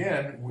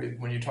again,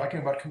 when you're talking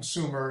about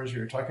consumers,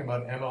 you're talking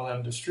about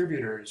MLM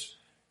distributors,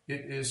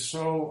 it is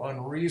so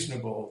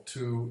unreasonable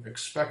to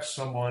expect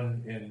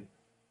someone in,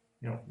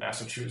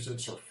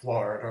 Massachusetts or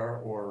Florida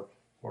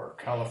or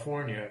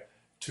California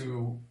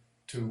to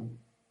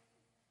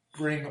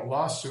bring a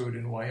lawsuit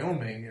in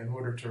Wyoming in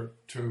order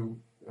to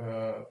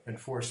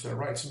enforce their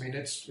rights. I mean,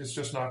 it's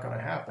just not going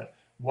to happen.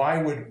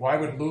 Why would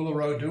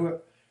LuLaRoe do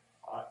it?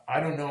 I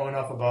don't know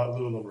enough about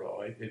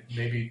LuLaRoe.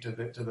 Maybe do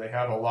they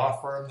have a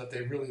law firm that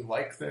they really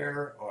like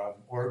there,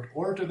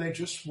 or do they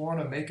just want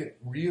to make it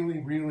really,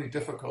 really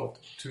difficult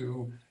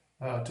to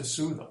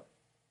sue them?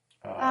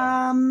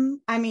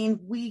 I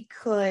mean, we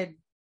could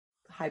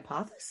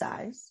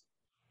hypothesize.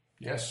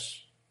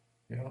 Yes,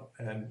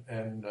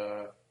 and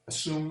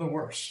assume the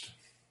worst.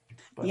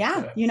 But,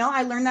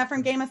 I learned that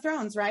from Game of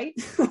Thrones, right?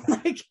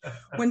 Like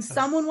when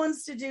someone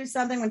wants to do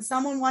something, when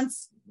someone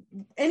wants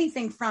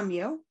anything from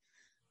you,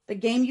 the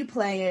game you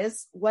play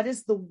is, what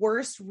is the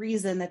worst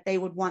reason that they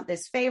would want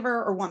this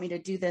favor or want me to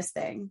do this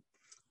thing?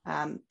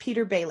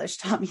 Peter Baelish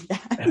taught me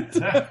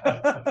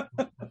that.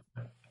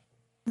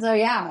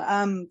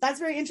 So that's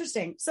very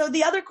interesting. So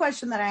the other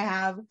question that I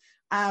have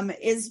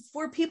is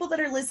for people that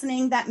are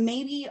listening that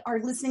maybe are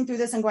listening through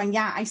this and going,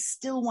 I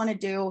still want to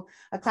do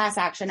a class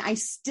action. I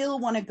still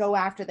want to go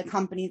after the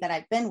company that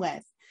I've been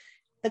with.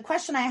 The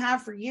question I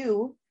have for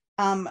you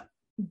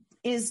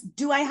is,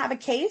 do I have a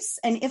case?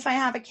 And if I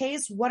have a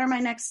case, what are my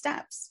next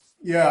steps?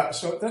 Yeah,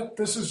 so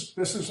this is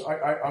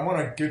I want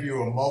to give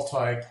you a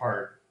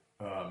multi-part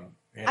answer.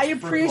 I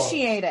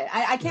appreciate it.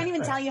 I can't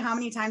even tell you how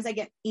many times I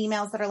get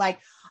emails that are like,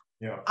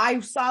 I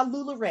saw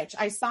LuLaRich.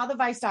 I saw the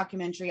Vice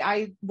documentary.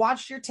 I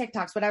watched your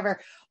TikToks, whatever.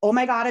 Oh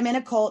my God, I'm in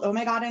a cult. Oh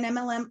my God, an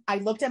MLM. I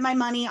looked at my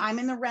money. I'm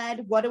in the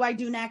red. What do I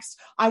do next?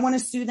 I want to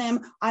sue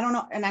them. I don't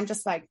know. And I'm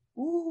just like,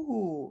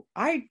 ooh,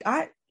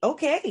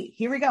 okay,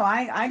 here we go.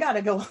 I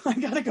gotta go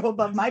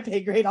above my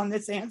pay grade on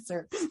this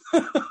answer.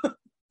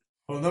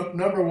 Well,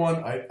 number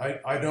one,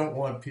 I don't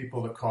want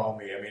people to call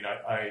me. I mean,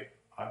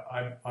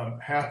 I'm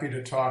happy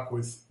to talk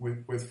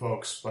with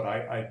folks, but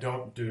I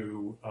don't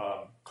do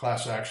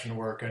class action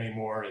work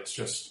anymore. It's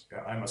just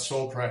I'm a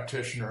sole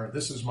practitioner.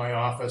 This is my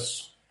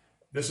office.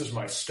 This is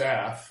my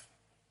staff.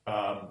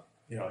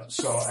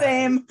 So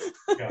Same.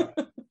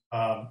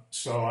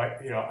 So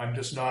I'm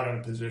just not in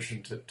a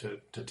position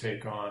to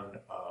take on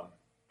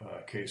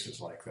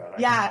cases like that.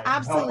 Yeah, I can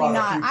absolutely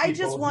not. I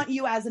just want who,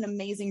 you as an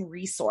amazing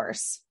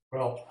resource.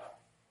 Well,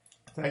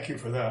 thank you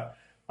for that.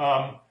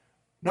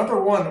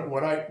 Number one,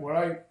 what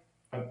I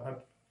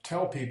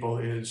tell people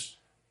is,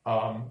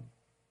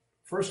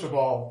 first of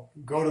all,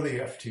 go to the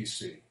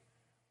FTC.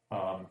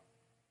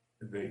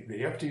 The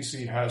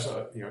FTC has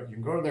you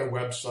can go to their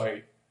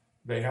website.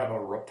 They have a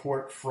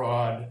report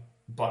fraud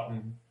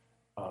button,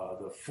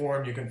 the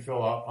form you can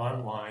fill out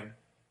online.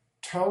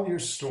 Tell your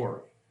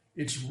story.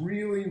 It's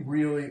really,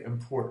 really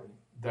important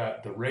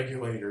that the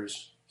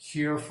regulators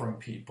hear from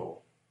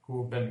people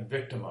who have been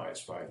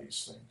victimized by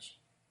these things.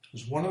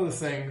 Because one of the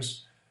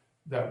things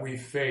that we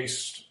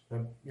faced,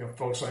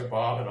 folks like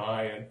Bob and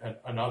I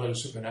and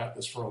others who've been at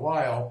this for a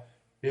while,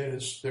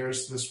 is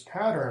there's this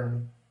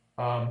pattern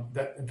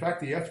that, in fact,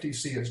 the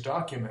FTC has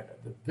documented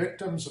that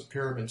victims of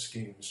pyramid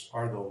schemes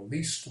are the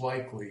least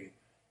likely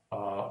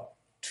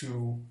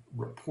to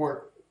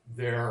report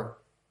their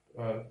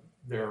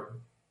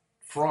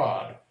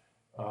fraud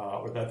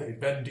or that they've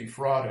been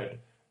defrauded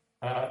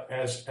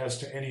as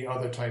to any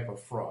other type of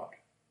fraud.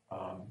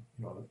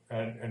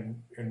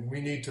 And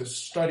we need to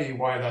study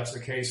why that's the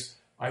case.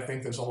 I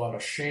think there's a lot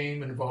of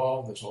shame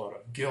involved. There's a lot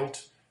of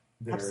guilt.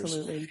 There's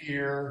Absolutely.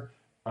 fear.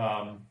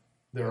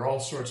 There are all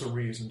sorts of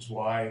reasons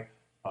why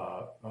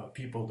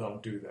people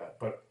don't do that.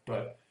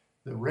 But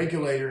the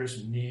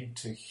regulators need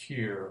to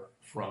hear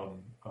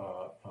from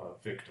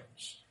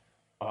victims.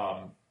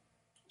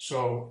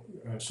 So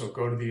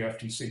go to the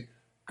FTC.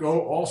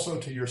 Go also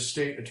to your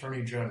state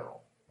attorney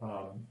general.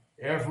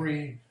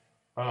 Every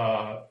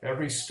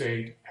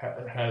state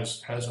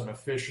has an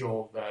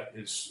official that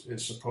is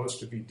supposed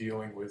to be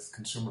dealing with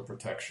consumer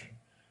protection.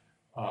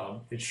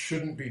 It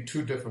shouldn't be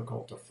too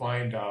difficult to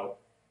find out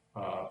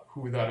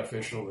who that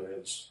official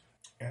is,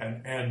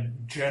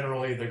 and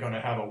generally they're going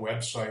to have a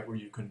website where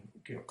you can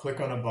click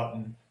on a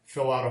button,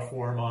 fill out a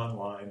form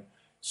online.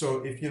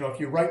 So if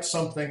you write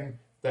something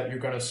that you're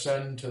going to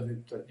send to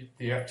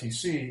the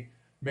FTC,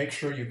 make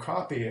sure you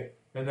copy it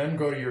and then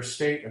go to your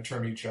state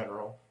attorney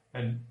general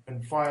and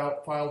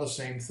file the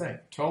same thing.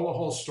 Tell the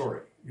whole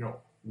story.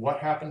 What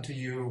happened to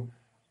you,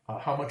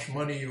 how much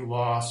money you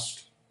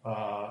lost,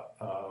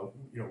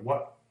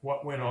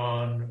 what went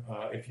on.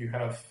 If you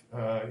have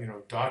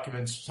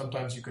documents,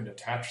 sometimes you can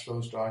attach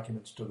those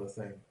documents to the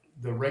thing.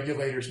 The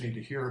regulators need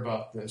to hear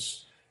about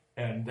this,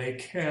 and they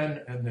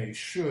can and they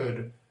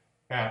should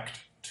act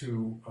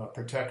to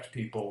protect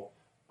people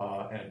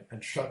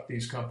and shut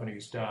these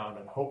companies down,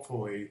 and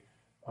hopefully.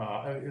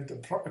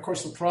 Of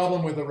course, the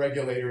problem with the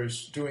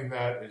regulators doing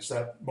that is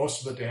that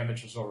most of the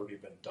damage has already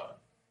been done.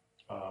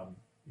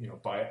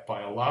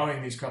 By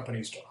allowing these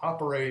companies to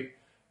operate,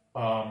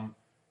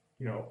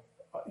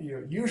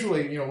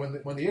 usually,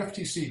 when the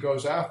FTC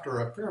goes after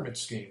a pyramid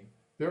scheme,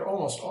 they're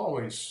almost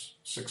always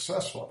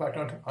successful. In fact,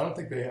 I don't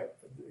think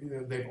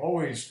they've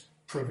always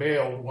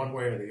prevailed one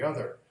way or the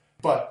other.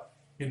 But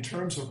in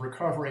terms of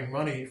recovering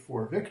money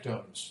for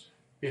victims,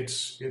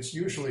 it's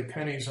usually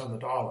pennies on the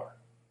dollar.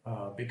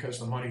 Because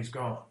the money's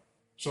gone.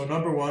 So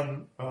number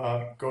one,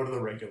 go to the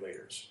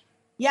regulators.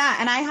 Yeah,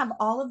 and I have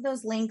all of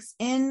those links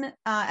in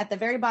at the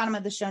very bottom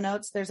of the show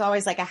notes. There's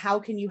always like a how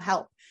can you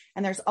help,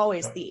 and there's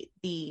always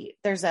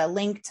there's a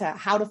link to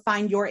how to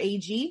find your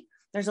AG.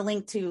 There's a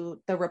link to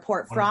the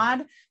report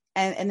fraud,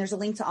 and there's a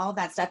link to all of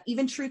that stuff.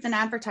 Even truth in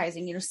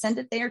advertising, send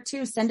it there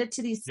too. Send it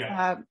to these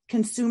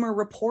consumer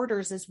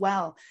reporters as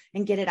well,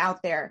 and get it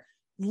out there.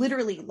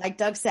 Literally, like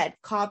Doug said,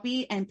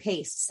 copy and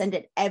paste, send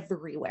it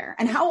everywhere.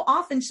 And how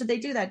often should they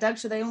do that, Doug?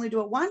 Should they only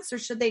do it once, or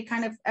should they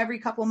kind of every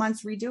couple of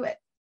months redo it?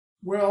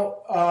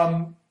 Well,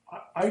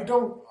 I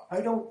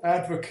don't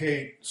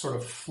advocate sort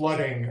of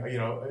flooding.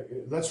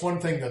 That's one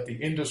thing that the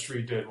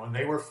industry did when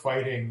they were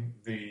fighting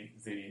the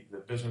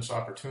business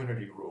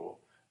opportunity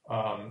rule.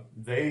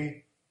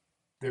 They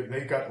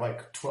got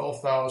like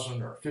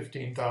 12,000 or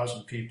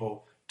 15,000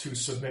 people to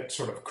submit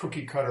sort of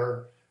cookie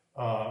cutter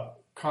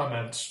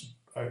comments.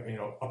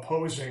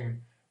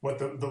 Opposing what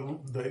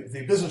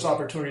the business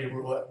opportunity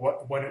rule,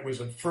 when it was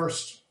at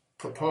first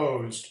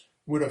proposed,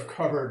 would have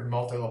covered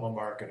multi-level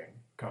marketing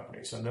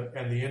companies, and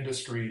the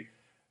industry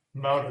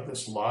mounted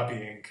this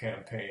lobbying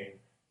campaign,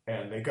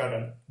 and they got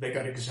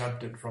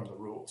exempted from the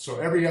rule. So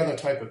every other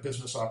type of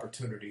business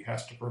opportunity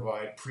has to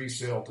provide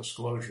pre-sale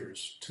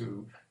disclosures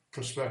to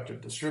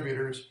prospective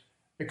distributors,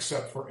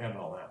 except for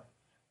MLM,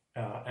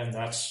 and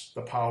that's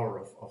the power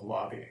of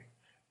lobbying.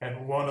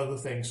 And one of the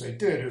things they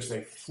did is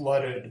they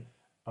flooded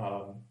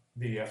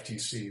the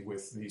FTC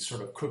with these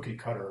sort of cookie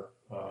cutter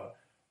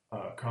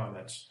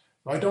comments.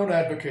 I don't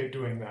advocate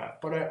doing that,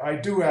 but I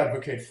do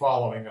advocate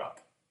following up.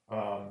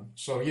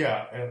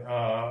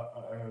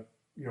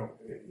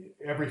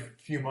 Every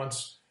few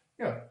months,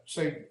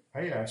 say,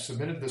 hey, I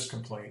submitted this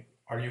complaint.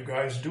 are you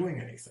guys doing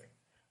anything?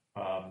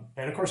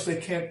 And of course, they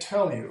can't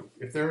tell you.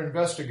 If they're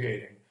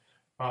investigating,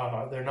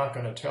 they're not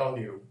going to tell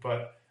you.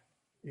 But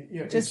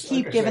just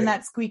keep giving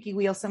that squeaky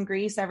wheel some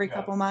grease every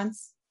couple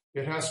months.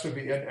 It has to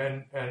be,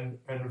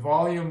 and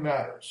volume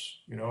matters.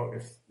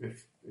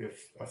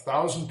 If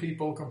 1,000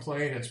 people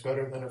complain, it's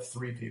better than if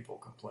 3 people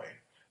complain.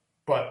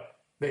 But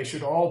they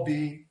should all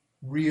be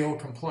real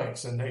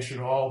complaints, and they should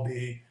all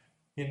be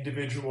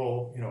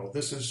individual.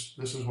 This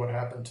is what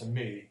happened to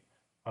me.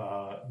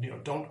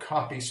 Don't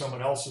copy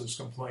someone else's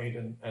complaint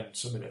and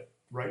submit it.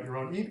 Write your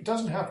own. It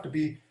doesn't have to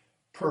be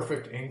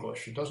perfect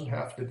English. It doesn't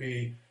have to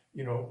be,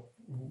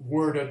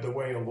 worded the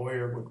way a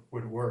lawyer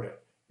would word it.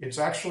 It's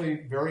actually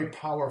very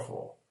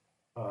powerful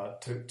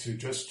to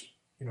just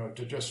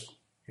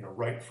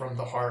write from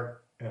the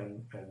heart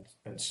and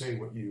say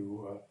what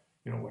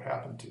what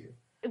happened to you.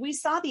 We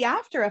saw the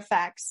after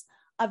effects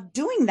of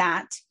doing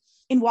that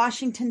in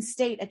Washington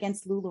State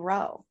against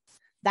LuLaRoe.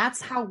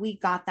 That's how we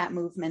got that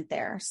movement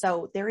there.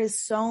 So there is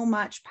so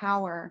much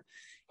power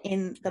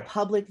in the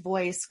public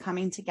voice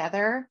coming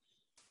together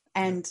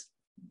and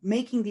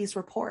making these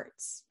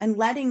reports and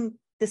letting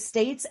the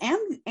states and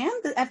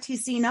the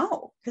FTC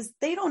know, because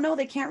they don't know,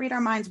 they can't read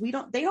our minds.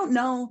 They don't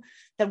know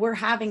that we're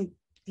having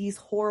these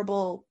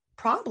horrible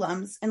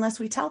problems unless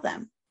we tell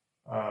them.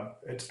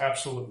 It's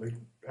absolutely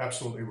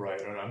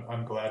right, and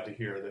I'm glad to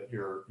hear that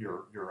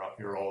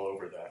you're all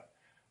over that.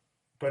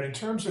 But in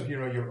terms of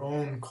your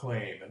own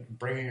claim and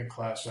bringing a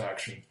class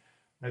action,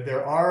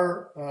 there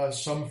are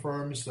some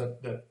firms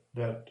that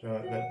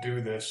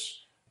do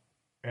this,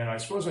 and I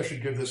suppose I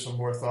should give this some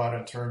more thought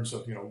in terms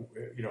of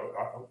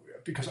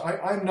because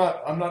I'm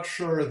not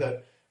sure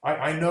that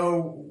I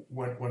know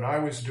when I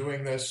was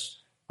doing this,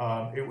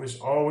 it was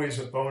always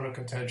a bone of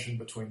contention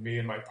between me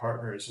and my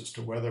partners as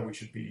to whether we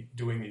should be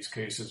doing these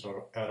cases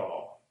at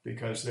all,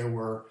 because there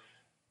were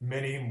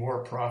many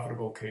more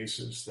profitable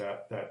cases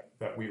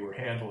that we were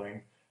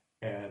handling.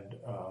 And,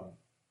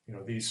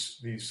 these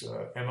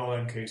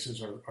MLM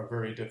cases are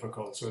very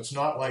difficult. So it's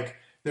not like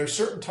there are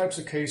certain types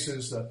of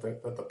cases that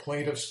the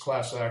plaintiffs'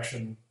 class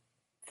action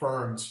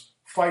firms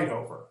fight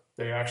over.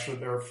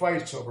 There are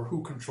fights over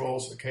who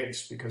controls the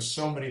case, because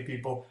so many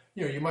people,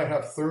 you might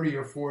have 30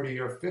 or 40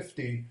 or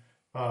 50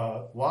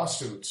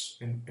 lawsuits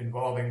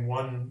involving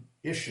one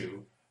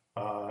issue,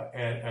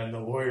 and the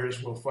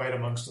lawyers will fight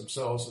amongst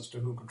themselves as to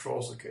who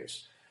controls the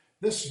case.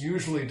 This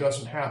usually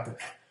doesn't happen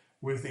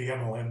with the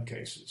MLM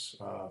cases.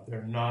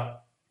 They're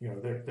not,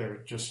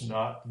 they're just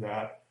not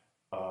that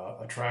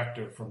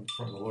attractive from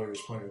the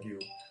lawyer's point of view.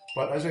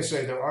 But as I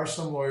say, there are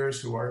some lawyers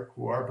who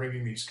are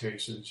bringing these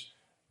cases,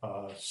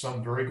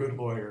 some very good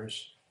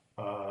lawyers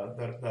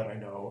that I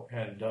know,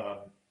 and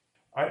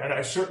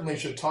I certainly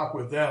should talk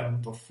with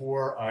them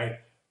before I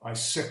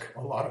sick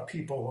a lot of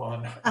people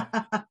on.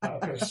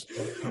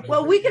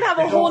 Well, we could have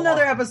a whole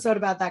nother episode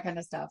about that kind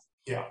of stuff.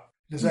 Yeah.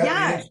 Does that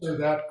answer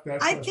that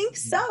I think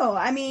so.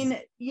 I mean,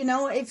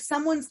 if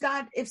someone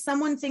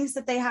thinks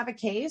that they have a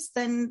case,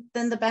 then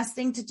the best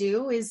thing to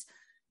do is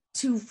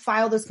to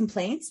file those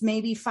complaints,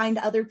 maybe find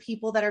other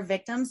people that are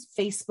victims.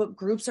 Facebook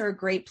groups are a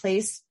great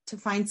place to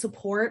find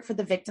support for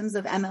the victims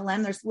of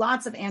MLM. There's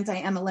lots of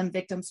anti-MLM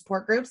victim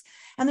support groups.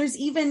 And there's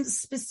even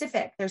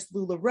there's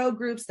LuLaRoe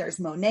groups,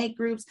 there's Monet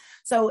groups.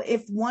 So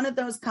if one of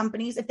those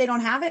companies, if they don't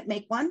have it,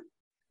 make one.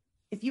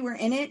 If you were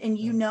in it and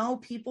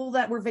people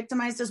that were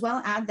victimized as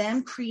well, add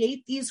them,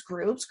 create these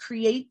groups,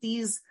 create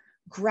these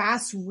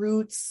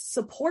grassroots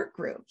support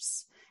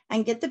groups,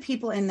 and get the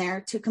people in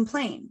there to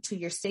complain to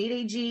your state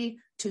AG,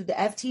 to the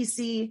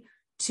FTC,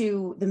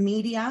 to the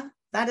media.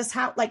 That is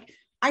how,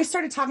 I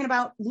started talking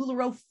about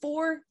LuLaRoe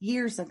 4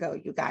 years ago,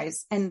 you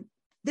guys. And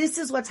this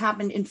is what's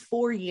happened in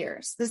 4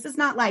 years. This is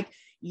not like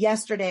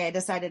yesterday I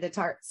decided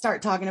to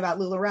start talking about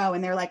LuLaRoe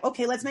and they're like,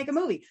 okay, let's make a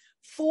movie.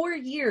 4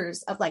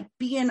 years of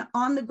being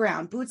on the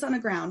ground, boots on the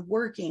ground,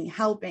 working,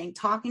 helping,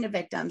 talking to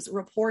victims,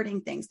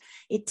 reporting things.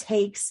 It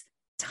takes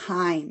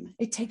time.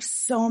 It takes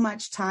so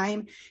much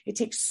time. It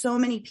takes so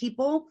many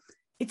people.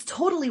 It's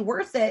totally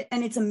worth it.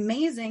 And it's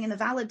amazing. And the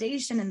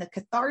validation and the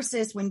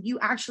catharsis when you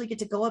actually get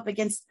to go up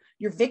against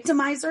your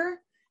victimizer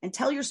and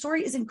tell your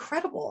story is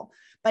incredible,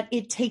 but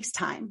it takes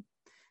time.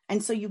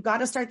 And so you've got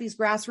to start these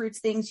grassroots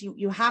things.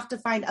 You have to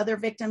find other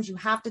victims. You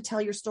have to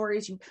tell your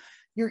stories.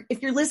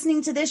 If you're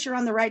listening to this, you're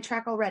on the right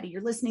track already.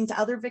 You're listening to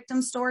other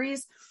victim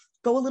stories.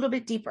 Go a little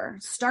bit deeper.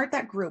 Start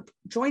that group.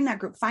 Join that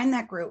group. Find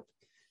that group,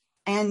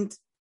 and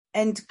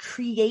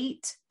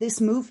create this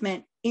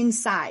movement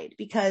inside.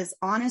 Because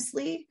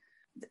honestly,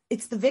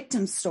 it's the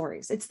victims'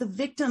 stories. It's the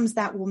victims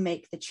that will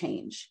make the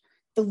change.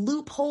 The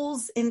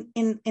loopholes in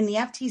the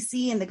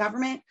FTC and the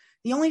government.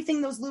 The only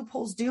thing those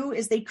loopholes do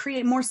is they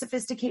create more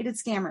sophisticated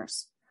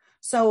scammers.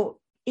 So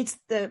it's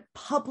the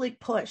public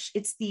push.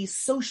 It's the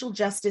social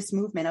justice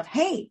movement of,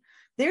 hey,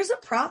 there's a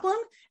problem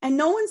and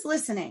no one's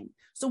listening.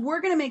 So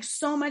we're going to make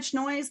so much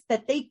noise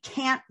that they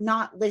can't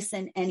not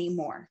listen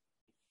anymore.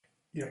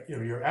 Yeah,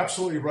 you're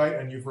absolutely right.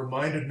 And you've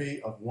reminded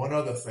me of one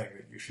other thing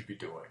that you should be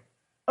doing.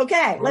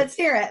 Okay, let's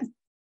hear it.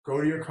 Go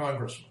to your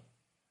congressman,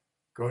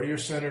 go to your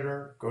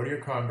senator, go to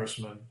your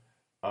congressman,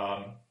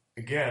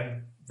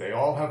 Again, they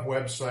all have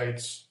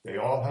websites. They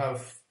all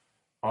have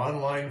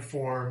online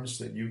forms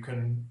that you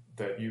can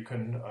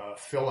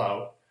fill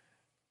out.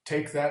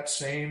 Take that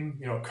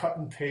same, cut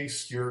and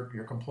paste your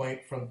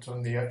complaint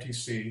from the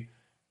FTC,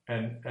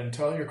 and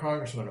tell your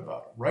congressman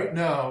about it. Right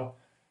now,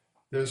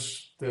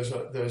 there's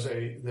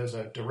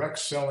a direct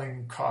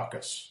selling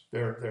caucus.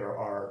 There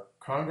are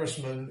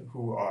congressmen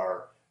who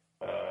are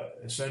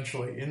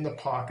essentially in the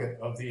pocket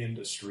of the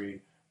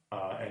industry,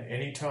 and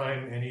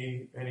anytime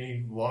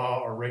any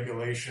law or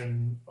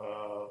regulation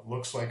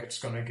looks like it's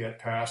going to get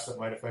passed that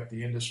might affect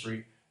the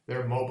industry,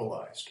 they're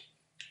mobilized.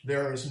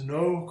 There is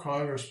no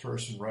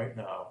congressperson right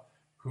now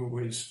who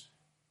is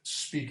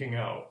speaking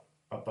out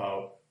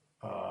about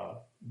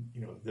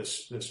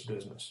this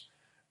business.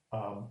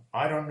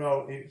 I don't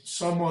know if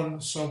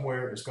someone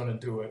somewhere is going to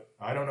do it.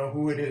 I don't know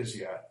who it is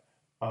yet,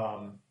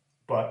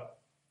 but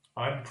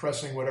I'm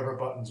pressing whatever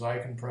buttons I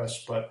can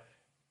press. But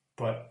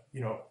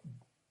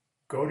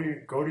go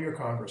to your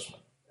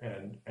congressman,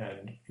 and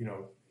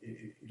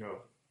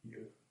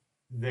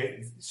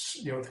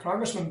the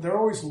congressmen, they're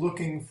always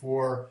looking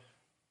for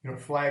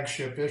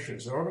flagship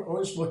issues. They're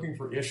always looking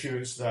for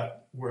issues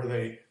where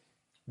they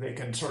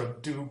can sort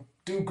of do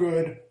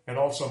good and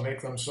also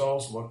make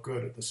themselves look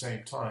good at the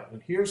same time.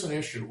 And here's an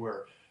issue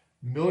where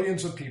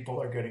millions of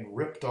people are getting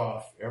ripped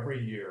off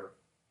every year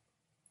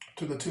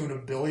to the tune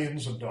of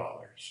billions of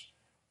dollars.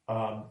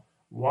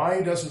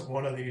 Why doesn't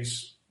one of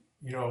these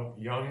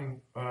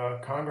young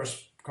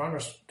Congress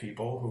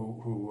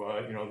people who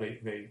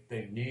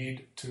they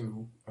need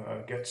to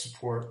get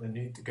support, they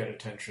need to get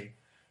attention?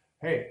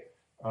 Hey,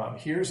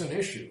 here's an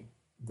issue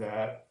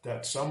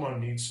that someone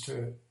needs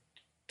to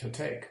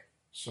take.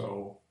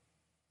 So,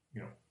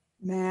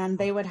 Man,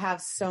 they would have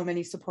so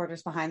many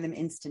supporters behind them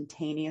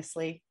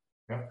instantaneously.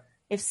 Yeah.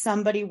 If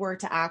somebody were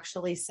to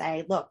actually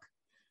say, look,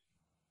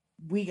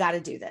 we got to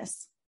do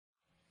this.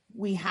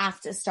 We have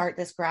to start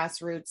this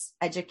grassroots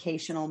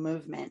educational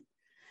movement.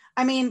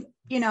 I mean,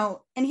 and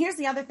here's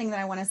the other thing that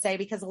I want to say,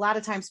 because a lot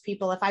of times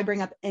people, if I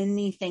bring up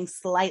anything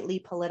slightly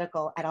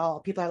political at all,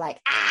 people are like,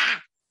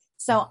 ah.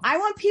 So I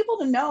want people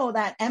to know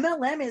that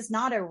MLM is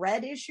not a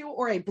red issue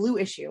or a blue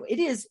issue. It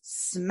is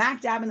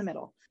smack dab in the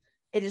middle.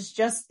 It is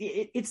just,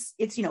 it's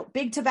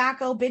big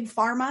tobacco, big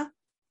pharma.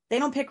 They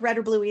don't pick red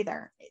or blue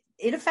either.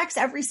 It affects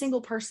every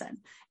single person.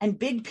 And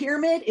big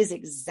pyramid is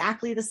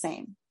exactly the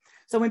same.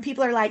 So when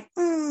people are like,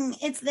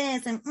 it's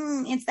this and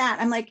it's that,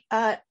 I'm like,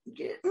 maybe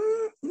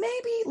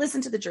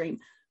listen to the dream.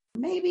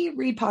 Maybe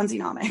read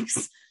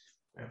Ponzi-nomics.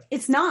 Yeah.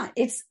 It's not.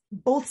 It's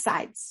both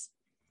sides.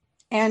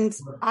 And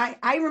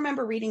I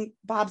remember reading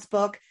Bob's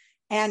book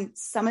and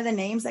some of the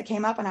names that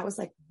came up, and I was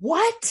like,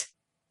 what?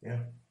 Yeah.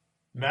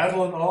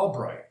 Madeleine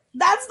Albright.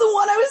 That's the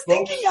one I was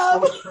thinking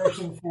of.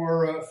 Spokesperson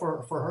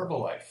for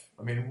Herbalife.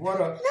 I mean, what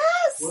a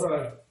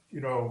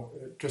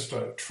just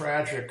a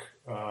tragic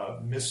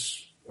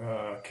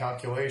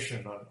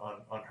miscalculation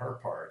on her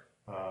part.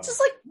 Just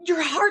like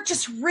your heart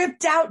just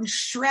ripped out and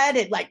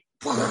shredded. Like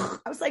I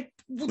was like,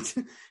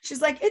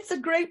 she's like, it's a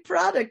great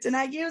product and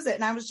I use it.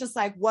 And I was just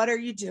like, what are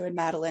you doing,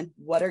 Madeleine?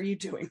 What are you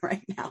doing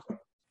right now?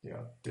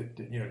 Yeah.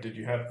 Did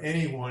you have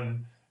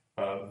anyone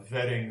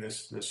vetting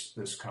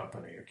this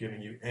company or giving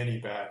you any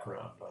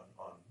background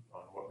on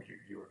what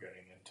you were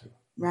getting into?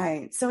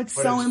 Right. So it's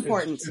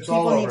important. It's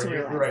all over.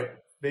 You're right.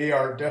 They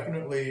are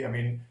definitely,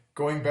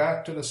 going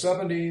back to the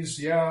 70s,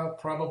 yeah,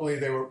 probably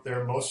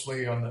they're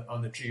mostly on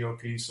the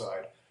GOP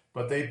side,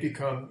 but they've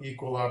become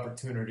equal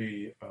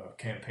opportunity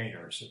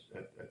campaigners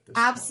at this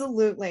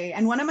Absolutely. Point.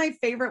 And one of my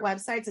favorite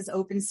websites is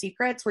Open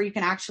Secrets, where you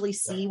can actually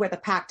see where the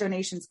PAC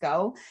donations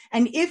go.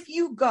 And if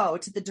you go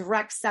to the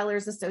Direct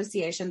Sellers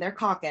Association, their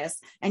caucus,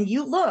 and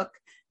you look,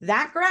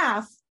 that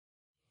graph,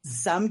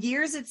 some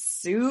years it's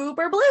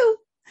super blue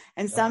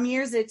and some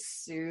years it's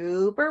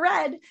super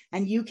red.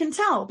 And you can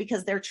tell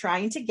because they're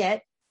trying to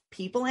get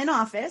people in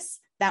office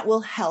that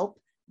will help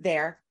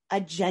their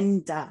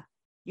agenda.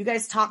 You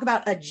guys talk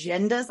about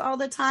agendas all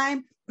the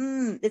time.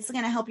 It's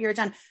going to help your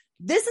agenda.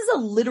 This is a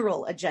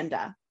literal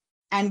agenda,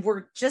 and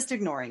we're just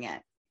ignoring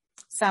it.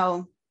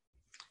 So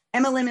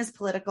MLM is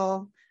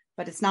political,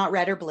 but it's not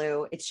red or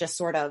blue. It's just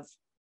sort of,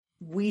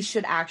 we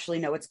should actually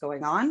know what's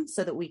going on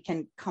so that we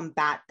can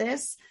combat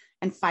this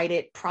and fight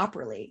it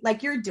properly,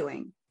 like you're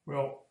doing.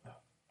 Well,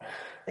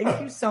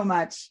 thank you so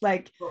much.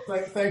 Thank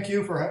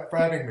you for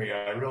having me.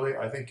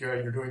 I think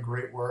you're doing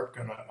great work,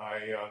 and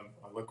I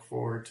look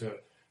forward to.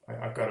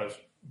 I've got to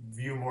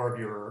view more of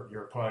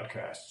your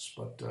podcasts,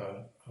 but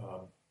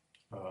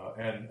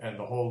and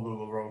the whole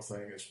LuLaRoe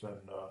thing has been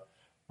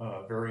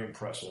very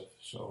impressive.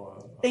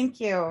 So thank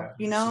you.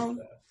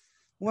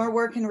 We're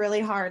working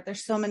really hard.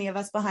 There's so many of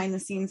us behind the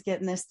scenes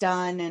getting this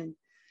done, and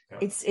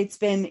it's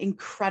been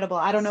incredible.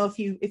 I don't know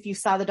if you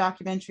saw the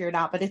documentary or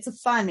not, but it's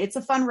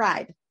a fun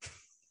ride.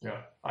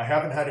 Yeah, I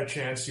haven't had a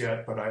chance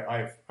yet, but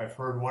I've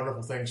heard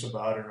wonderful things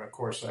about it, and of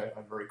course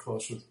I'm very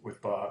close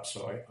with Bob,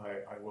 so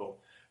I will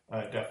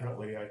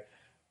definitely.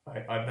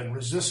 I've been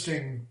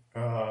resisting,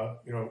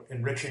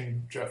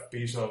 enriching Jeff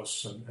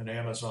Bezos and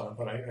Amazon,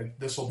 but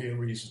this will be a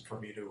reason for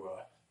me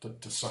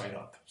to sign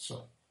up.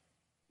 So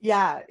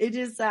yeah, it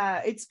is.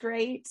 It's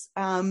great.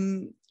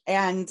 And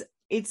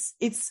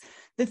it's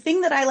the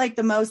thing that I like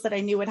the most that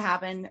I knew would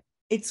happen.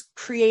 It's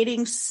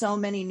creating so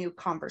many new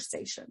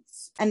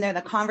conversations, and they're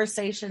the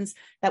conversations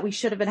that we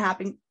should have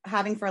been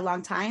having for a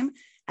long time.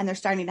 And they're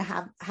starting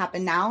to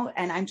happen now.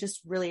 And I'm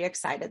just really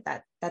excited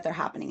that they're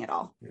happening at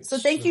all. So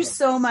thank you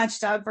so much,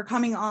 Doug, for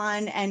coming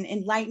on and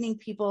enlightening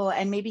people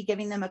and maybe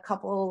giving them a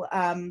couple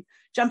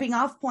jumping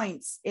off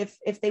points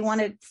if they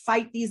want to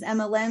fight these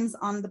MLMs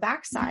on the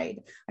backside.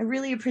 I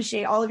really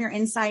appreciate all of your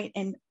insight.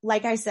 And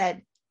like I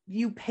said,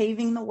 you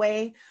paving the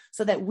way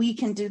so that we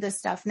can do this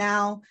stuff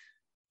now.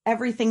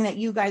 Everything that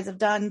you guys have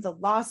done, the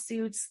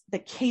lawsuits, the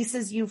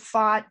cases you've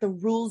fought, the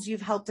rules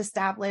you've helped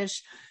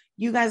establish.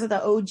 You guys are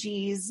the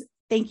OGs.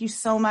 Thank you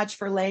so much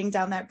for laying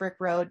down that brick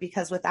road,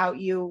 because without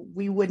you,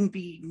 we wouldn't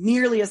be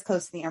nearly as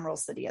close to the Emerald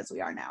City as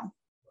we are now.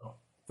 Well,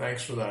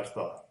 thanks for that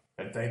thought.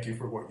 And thank you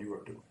for what you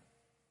are doing.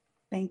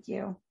 Thank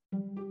you.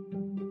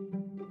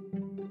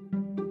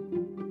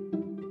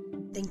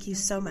 Thank you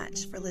so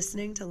much for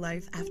listening to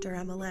Life After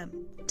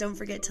MLM. Don't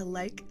forget to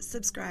like,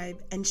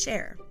 subscribe, and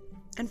share.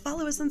 And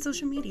follow us on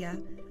social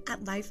media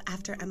at Life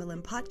After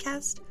MLM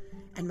Podcast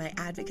and my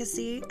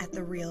advocacy at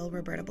The Real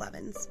Roberta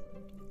Blevins.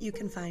 You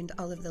can find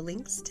all of the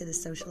links to the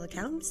social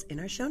accounts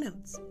in our show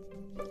notes.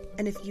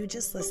 And if you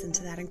just listened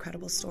to that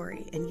incredible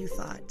story and you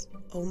thought,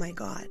 oh my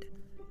God,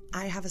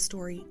 I have a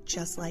story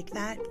just like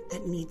that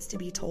needs to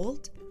be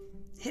told,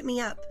 hit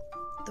me up,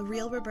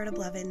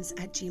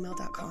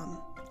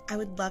 therealrobertablevins@gmail.com. I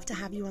would love to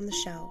have you on the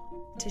show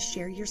to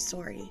share your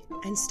story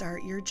and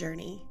start your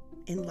journey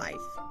in life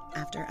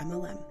after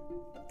MLM.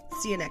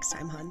 See you next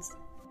time, Huns.